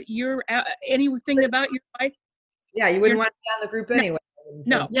your anything about your life. Yeah, you wouldn't want to be on the group anyway.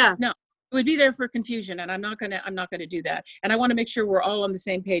 No. It would be there for confusion, and I'm not gonna do that. And I want to make sure we're all on the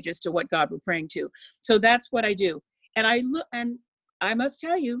same page as to what God we're praying to. So that's what I do. And I look, and I must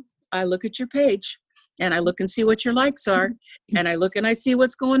tell you, I look at your page and I look and see what your likes are, and I look and I see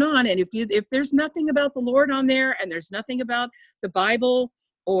what's going on. And if there's nothing about the Lord on there, and there's nothing about the Bible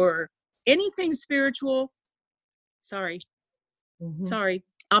or anything spiritual, sorry,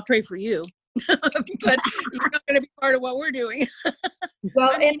 I'll pray for you, but you're not going to be part of what we're doing.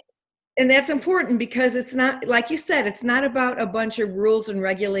 Well, and that's important, because it's not, like you said, it's not about a bunch of rules and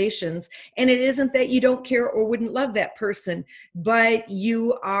regulations. And it isn't that you don't care or wouldn't love that person, but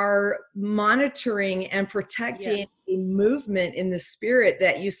you are monitoring and protecting a movement in the spirit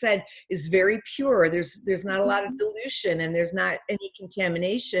that you said is very pure. There's not a lot of dilution, and there's not any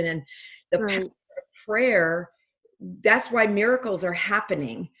contamination. And the power of prayer, that's why miracles are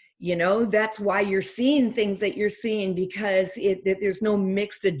happening. You know, that's why you're seeing things that you're seeing, because there's no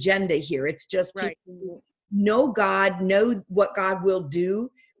mixed agenda here. It's just people who know God, know what God will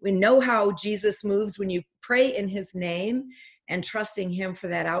do. We know how Jesus moves when you pray in his name and trusting him for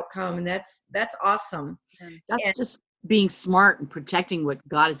that outcome. And that's awesome. That's just being smart and protecting what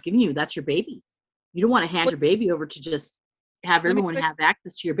God has given you. That's your baby. You don't want to hand your baby over to just have everyone have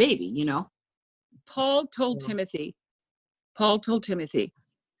access to your baby, you know? Paul told Timothy,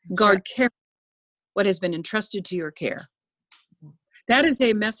 guard carefully what has been entrusted to your care. That is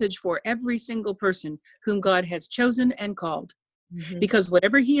a message for every single person whom God has chosen and called. Mm-hmm. Because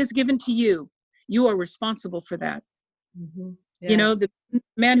whatever he has given to you, you are responsible for that. Mm-hmm. Yes. You know, the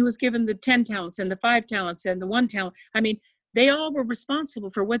man who was given the 10 talents and the 5 talents and the 1 talent, I mean, they all were responsible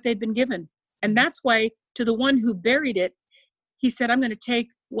for what they'd been given. And that's why, to the one who buried it, he said, I'm going to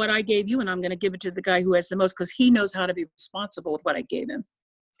take what I gave you and I'm going to give it to the guy who has the most, because he knows how to be responsible with what I gave him.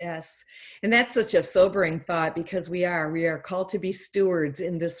 Yes. And that's such a sobering thought, because we are called to be stewards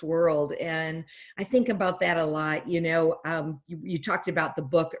in this world. And I think about that a lot. You talked about the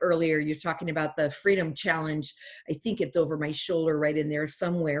book earlier. You're talking about the Freedom Challenge. I think it's over my shoulder right in there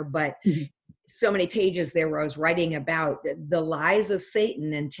somewhere, but so many pages there where I was writing about the lies of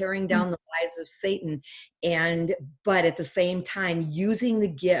Satan and tearing down the lies of Satan. But at the same time, using the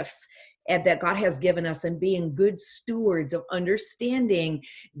gifts that God has given us and being good stewards of understanding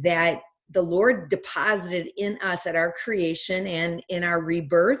that the Lord deposited in us at our creation and in our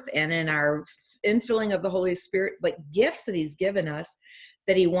rebirth and in our infilling of the Holy Spirit, but gifts that he's given us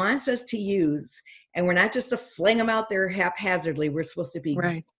that he wants us to use. And we're not just to fling them out there haphazardly. We're supposed to be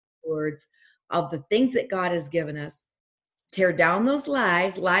Right. stewards of the things that God has given us. Tear down those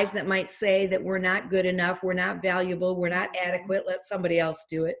lies that might say that we're not good enough, we're not valuable, we're not adequate, let somebody else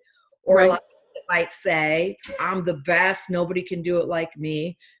do it. Or Right. a lot that might say, I'm the best, nobody can do it like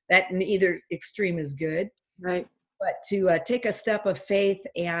me. That neither extreme is good. Right. But to take a step of faith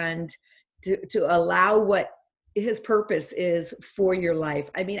and to allow what his purpose is for your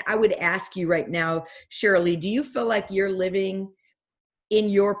life. I mean, I would ask you right now, Sharalee, do you feel like you're living in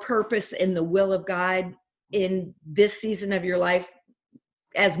your purpose and the will of God in this season of your life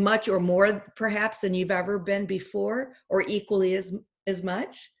as much or more perhaps than you've ever been before, or equally as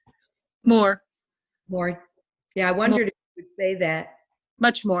much? More. Yeah, I wondered if you would say that.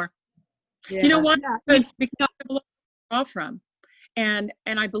 Much more. Yeah. You know what? Yeah. Because I have a lot to draw from. And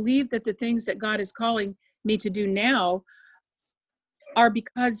I believe that the things that God is calling me to do now are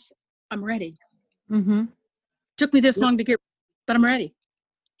because I'm ready. Mm-hmm. Took me this long to get, but I'm ready.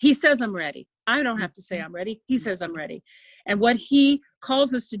 He says I'm ready. I don't have to say I'm ready. He says I'm ready. And what he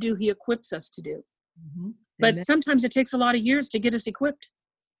calls us to do, he equips us to do. Mm-hmm. But Amen. sometimes it takes a lot of years to get us equipped.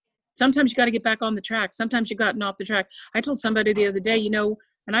 Sometimes you got to get back on the track. Sometimes you've gotten off the track. I told somebody the other day,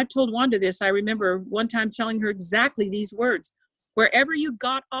 and I told Wanda this, I remember one time telling her exactly these words. Wherever you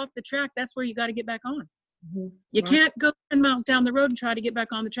got off the track, that's where you got to get back on. Mm-hmm. You can't go 10 miles down the road and try to get back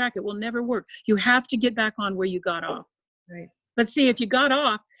on the track. It will never work. You have to get back on where you got off. Right. But see, if you got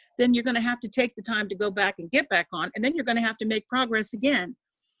off, then you're going to have to take the time to go back and get back on, and then you're going to have to make progress again.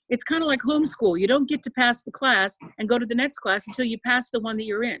 It's kind of like homeschool. You don't get to pass the class and go to the next class until you pass the one that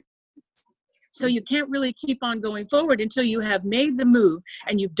you're in. So you can't really keep on going forward until you have made the move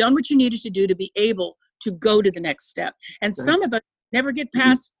and you've done what you needed to do to be able to go to the next step. And some of us never get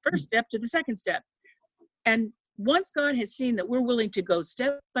past first step to the second step. And once God has seen that we're willing to go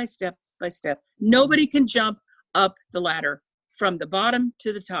step by step by step, nobody can jump up the ladder from the bottom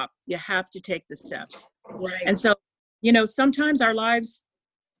to the top. You have to take the steps. Right. And so, sometimes our lives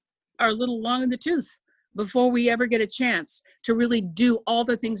are a little long in the tooth before we ever get a chance to really do all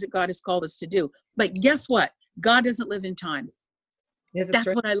the things that God has called us to do. But guess what? God doesn't live in time. Yeah, That's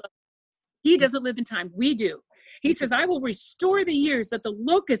right. what I love. He doesn't live in time. We do. He says, I will restore the years that the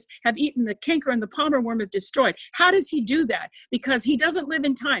locusts have eaten, the canker and the palmer worm have destroyed. How does he do that? Because he doesn't live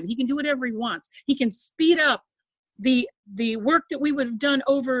in time. He can do whatever he wants. He can speed up the work that we would have done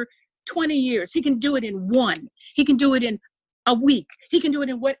over 20 years. He can do it in one. He can do it in a week. He can do it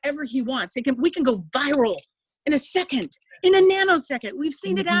in whatever he wants. We can go viral in a second, in a nanosecond. We've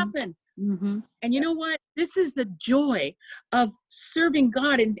seen it happen. Mm-hmm. And you know what? This is the joy of serving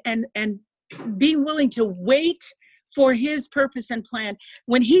God and being willing to wait for his purpose and plan.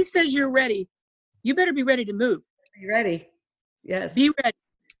 When he says you're ready, you better be ready to move. Be ready. Yes. Be ready.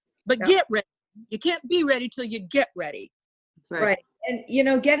 But Yeah. get ready. You can't be ready till you get ready. Right. Right.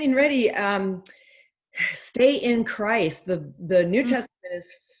 And getting ready, stay in Christ. The New Testament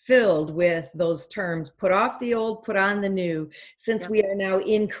is filled with those terms: put off the old, put on the new, since we are now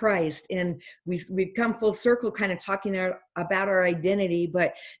in Christ. And we've come full circle kind of talking about our identity,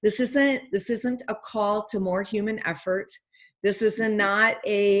 but this isn't a call to more human effort. This is not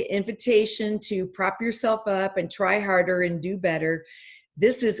a invitation to prop yourself up and try harder and do better.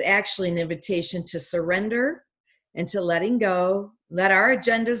 This is actually an invitation to surrender and to letting go, let our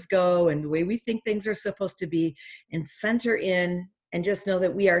agendas go and the way we think things are supposed to be, and center in and just know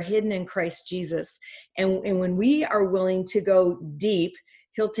that we are hidden in Christ Jesus. And when we are willing to go deep,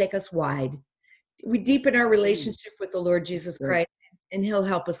 he'll take us wide. We deepen our relationship with the Lord Jesus Christ, and he'll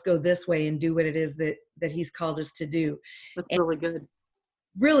help us go this way and do what it is that he's called us to do. That's and really good.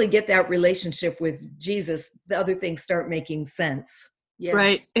 Really get that relationship with Jesus. The other things start making sense. Yes.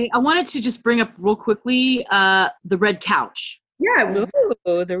 Right. Hey, I wanted to just bring up real quickly the red couch. Yeah.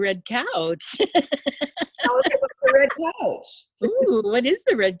 Ooh, the red couch. The red couch. Ooh, what is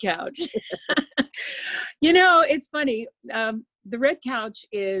the red couch? It's funny. The red couch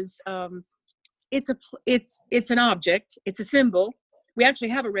is it's an object. It's a symbol we actually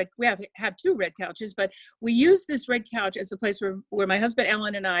have two red couches, but we use this red couch as a place where my husband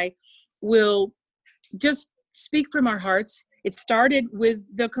Alan and I will just speak from our hearts. It started with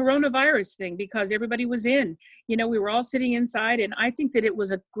the coronavirus thing because everybody was in, we were all sitting inside. And I think that it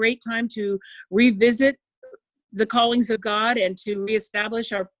was a great time to revisit the callings of God and to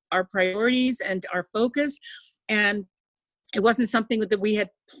reestablish our priorities and our focus. And it wasn't something that we had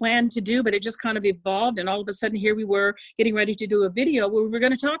planned to do, but it just kind of evolved. And all of a sudden, here we were getting ready to do a video where we were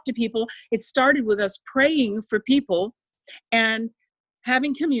going to talk to people. It started with us praying for people and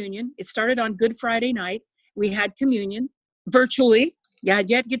having communion. It started on Good Friday night. We had communion virtually. You had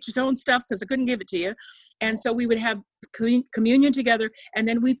to get your own stuff because I couldn't give it to you. And so we would have communion together. And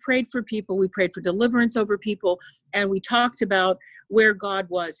then we prayed for people. We prayed for deliverance over people. And we talked about where God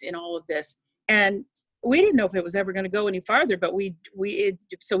was in all of this. And we didn't know if it was ever going to go any farther, but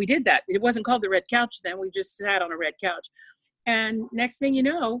so we did that. It wasn't called the Red Couch then. We just sat on a red couch. And next thing you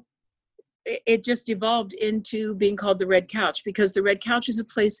know, it just evolved into being called the Red Couch, because the Red Couch is a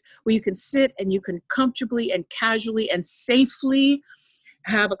place where you can sit and you can comfortably and casually and safely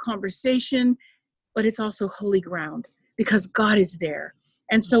have a conversation, but it's also holy ground because God is there.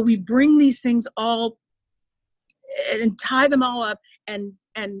 And so we bring these things all and tie them all up and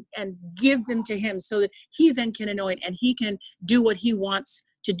give them to him so that he then can anoint and he can do what he wants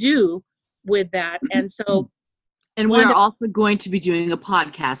to do with that. And so, and we're also going to be doing a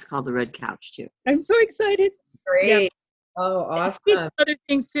podcast called The Red Couch too. I'm so excited. Great. Yeah. Oh, awesome. Other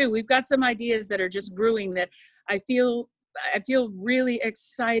things too. We've got some ideas that are just brewing that I feel really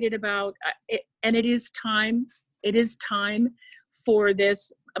excited about. And it is time. It is time for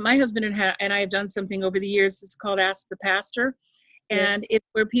this. My husband and I have done something over the years. It's called Ask the Pastor. And it's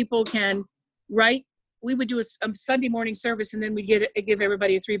where people can write. We would do a Sunday morning service, and then we'd give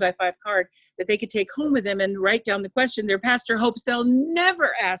everybody a 3x5 card that they could take home with them and write down the question their pastor hopes they'll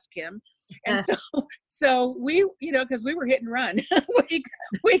never ask him. And so we, because we were hit and run,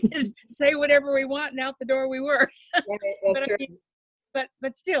 we could say whatever we want, and out the door we were.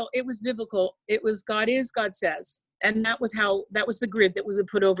 But still, it was biblical. It was God is, God says, and that was the grid that we would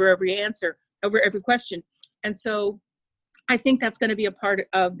put over every answer, over every question. And so I think that's going to be a part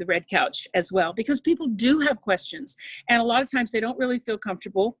of the Red Couch as well, because people do have questions. And a lot of times they don't really feel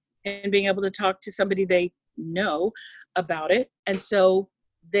comfortable in being able to talk to somebody they know about it. And so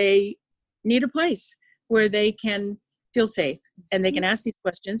they need a place where they can feel safe and they can ask these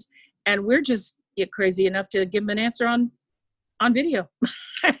questions. And we're just crazy enough to give them an answer on video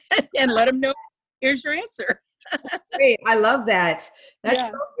and let them know, here's your answer. Great. I love that. That's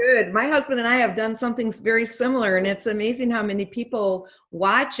so good. My husband and I have done something very similar, and it's amazing how many people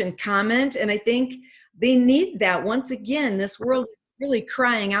watch and comment. And I think they need that. Once again, this world is really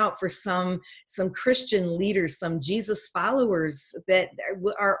crying out for some Christian leaders, some Jesus followers that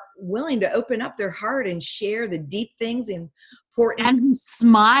are willing to open up their heart and share the deep things and important. And who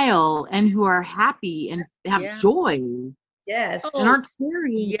smile and who are happy and have joy. Yes. And aren't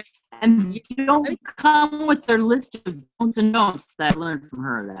scary. Yeah. And you don't come with their list of don'ts and don'ts that I learned from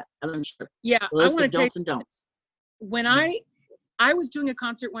her. I want to tell you, and don'ts. When I was doing a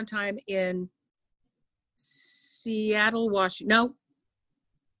concert one time in Seattle, Washington.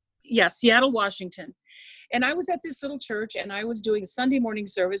 And I was at this little church, and I was doing a Sunday morning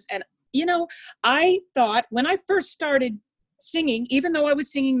service. And, I thought when I first started singing, even though I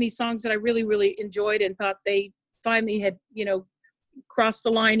was singing these songs that I really, really enjoyed and thought they finally had, crossed the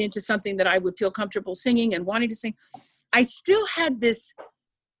line into something that I would feel comfortable singing and wanting to sing, I still had this,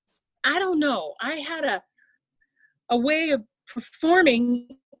 I don't know, I had a way of performing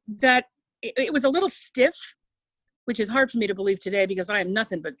that it was a little stiff, which is hard for me to believe today because I am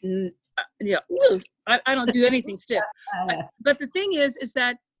nothing but, I don't do anything stiff. But the thing is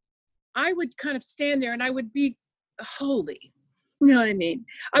that I would kind of stand there and I would be holy. You know what I mean?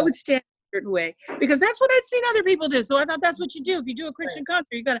 I would stand a certain way because that's what I'd seen other people do. So I thought that's what you do. If you do a Christian concert,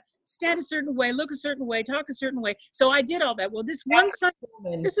 you got to stand a certain way, look a certain way, talk a certain way. So I did all that. Well, this one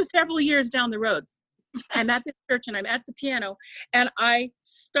Sunday, this was several years down the road. I'm at this church and I'm at the piano and I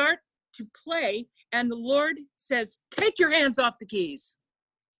start to play and the Lord says, take your hands off the keys.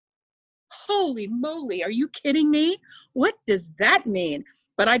 Holy moly, are you kidding me? What does that mean?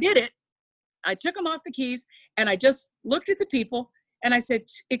 But I did it. I took them off the keys and I just looked at the people and I said,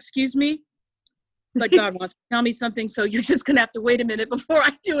 excuse me, but God wants to tell me something. So you're just going to have to wait a minute before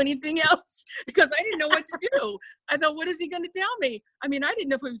I do anything else because I didn't know what to do. I thought, what is he going to tell me? I mean, I didn't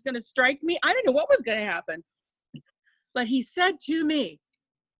know if he was going to strike me. I didn't know what was going to happen. But he said to me,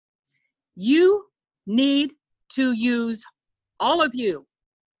 you need to use all of you,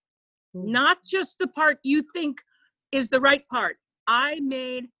 not just the part you think is the right part. I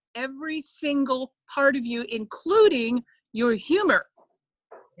made every single part of you, including your humor.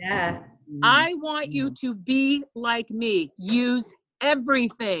 Yeah. I want you to be like me. Use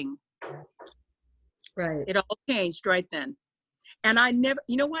everything. Right. It all changed right then. And I never,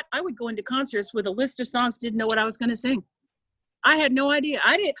 you know what? I would go into concerts with a list of songs, didn't know what I was going to sing. I had no idea.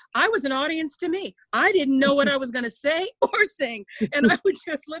 I was an audience to me. I didn't know what I was going to say or sing. And I would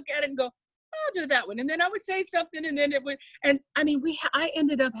just look at it and go, I'll do that one. And then I would say something and then it would, and I mean, I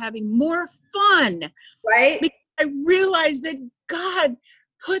ended up having more fun. Right. Because I realized that God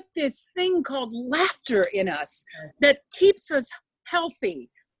put this thing called laughter in us that keeps us healthy.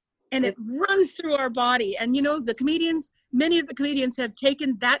 And it runs through our body. And you know, many of the comedians have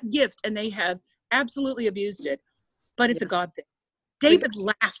taken that gift and they have absolutely abused it. But it's a God thing. David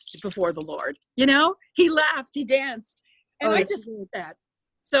laughed before the Lord. You know, he laughed, he danced. And I just did that.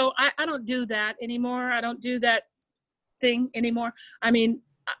 So I don't do that anymore. I don't do that thing anymore. I mean,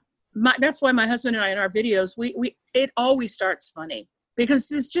 that's why my husband and I in our videos, it always starts funny.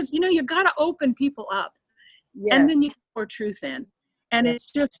 Because it's just, you know, you got to open people up. Yes. And then you pour truth in. And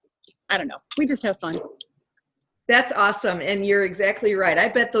it's just, I don't know. We just have fun. That's awesome. And you're exactly right. I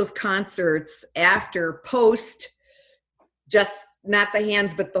bet those concerts post, just not the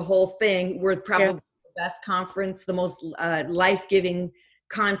hands, but the whole thing, were probably the best conference, the most life-giving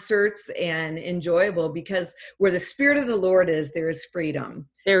concerts and enjoyable, because where the Spirit of the Lord is, there is freedom.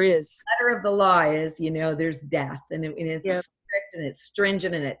 There is. The letter of the law is, you know, there's death, and it's strict and it's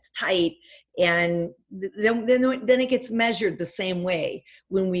stringent and it's tight. And then it gets measured the same way.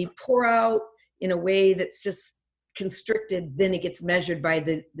 When we pour out in a way that's just constricted, then it gets measured by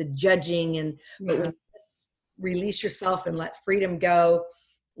the judging. And but when you just release yourself and let freedom go,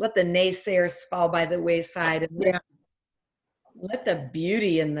 let the naysayers fall by the wayside, and let the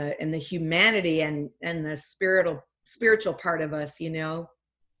beauty and the humanity and the spiritual part of us, you know,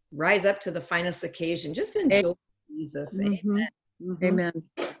 rise up to the finest occasion. Just enjoy Jesus. Mm-hmm. Amen. Mm-hmm. Amen.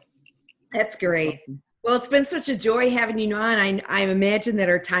 That's great. Well, it's been such a joy having you on. I imagine that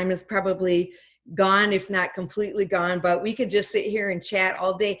our time is probably gone, if not completely gone, but we could just sit here and chat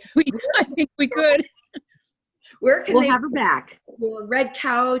all day. I think we could. Where can we'll have her back? Well, Red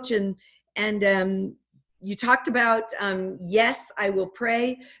Couch and you talked about Yes, I Will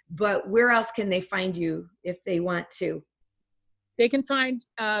Pray, but where else can they find you if they want to? They can find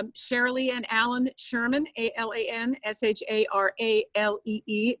Sharalee and Alan Sherman, AlanSharAlee.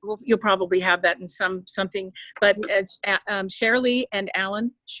 Well, you'll probably have that in something, but it's Sharalee and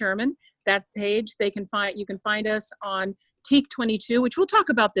Alan Sherman. That page you can find us on Teak 22, which we'll talk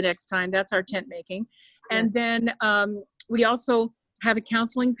about the next time. That's our tent making, and then we also have a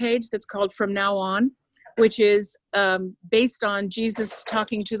counseling page that's called From Now On, which is based on Jesus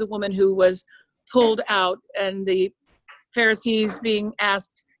talking to the woman who was pulled out, and the Pharisees being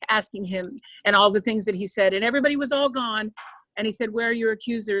asking him, and all the things that he said, and everybody was all gone, and he said, "Where are your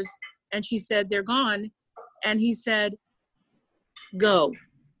accusers?" And she said, "They're gone." And he said, "Go,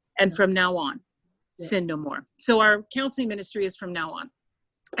 and from now on, sin no more." So our counseling ministry is From Now On.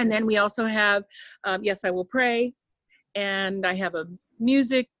 And then we also have Yes, I Will Pray, and I have a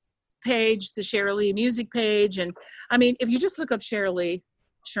music page, the Sharalee music page. And I mean, if you just look up Sharalee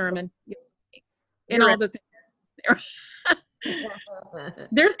Sherman and all the things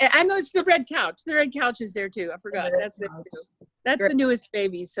I know it's the Red Couch. The Red Couch is there too. I forgot. That's there too. That's the newest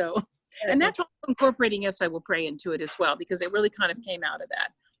baby. So, and that's also incorporating Yes, I Will Pray into it as well, because it really kind of came out of that,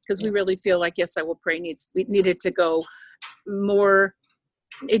 because we really feel like Yes, I Will Pray needed to go more.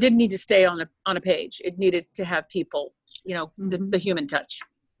 It didn't need to stay on a page. It needed to have people, you know, the human touch.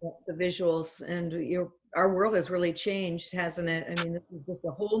 The visuals, and our world has really changed, hasn't it? I mean, this is just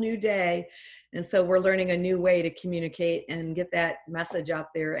a whole new day. And so we're learning a new way to communicate and get that message out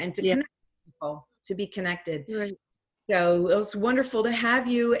there, and to connect people, to be connected. Right. So it was wonderful to have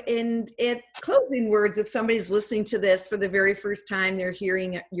you. And closing words, if somebody's listening to this for the very first time, they're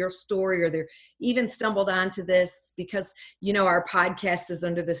hearing your story, or they're even stumbled onto this because, you know, our podcast is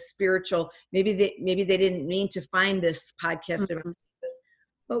under the spiritual, maybe they didn't mean to find this podcast. Mm-hmm.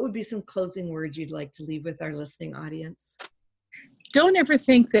 What would be some closing words you'd like to leave with our listening audience? Don't ever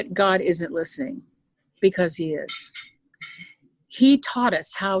think that God isn't listening, because he is. He taught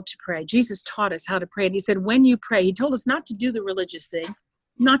us how to pray. Jesus taught us how to pray. And he said, when you pray, he told us not to do the religious thing,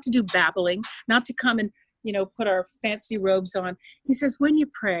 not to do babbling, not to come and, you know, put our fancy robes on. He says, when you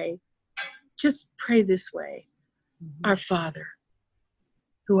pray, just pray this way. Mm-hmm. Our Father,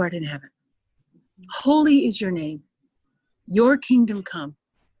 who art in heaven, holy is your name. Your kingdom come.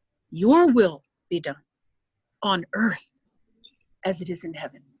 Your will be done on earth as it is in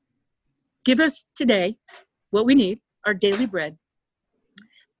heaven. Give us today what we need, our daily bread,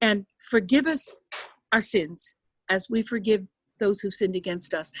 and forgive us our sins as we forgive those who sinned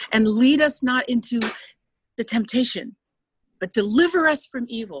against us, and lead us not into the temptation, but deliver us from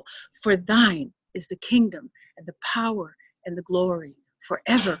evil. For thine is the kingdom and the power and the glory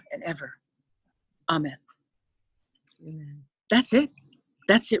forever and ever. Amen. Amen. That's it.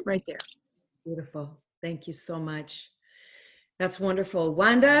 That's it right there. Beautiful. Thank you so much. That's wonderful.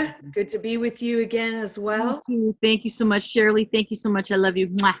 Wanda, good to be with you again as well. Thank you so much, Sharalee. Thank you so much. I love you.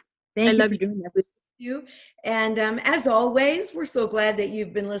 Mwah. I love you doing this. You. And as always, we're so glad that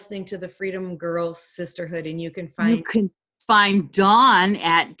you've been listening to the Freedom Girls Sisterhood, and you can find Dawn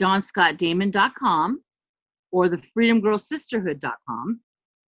at dawnscottdamon.com or the freedomgirlsisterhood.com.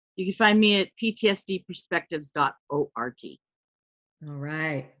 You can find me at ptsdperspectives.org. All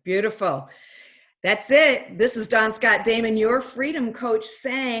right. Beautiful. That's it. This is Dawn Scott Damon, your freedom coach,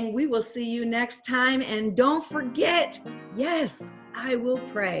 saying we will see you next time. And don't forget, yes, I will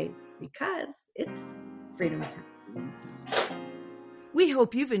pray, because it's freedom time. We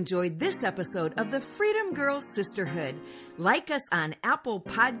hope you've enjoyed this episode of the Freedom Girls Sisterhood. Like us on Apple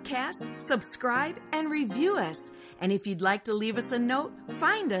Podcasts, subscribe, and review us. And if you'd like to leave us a note,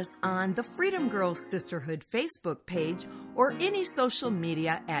 find us on the Freedom Girls Sisterhood Facebook page or any social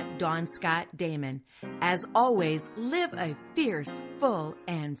media at Dawn Scott Damon. As always, live a fierce, full,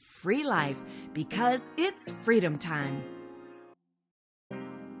 and free life, because it's freedom time.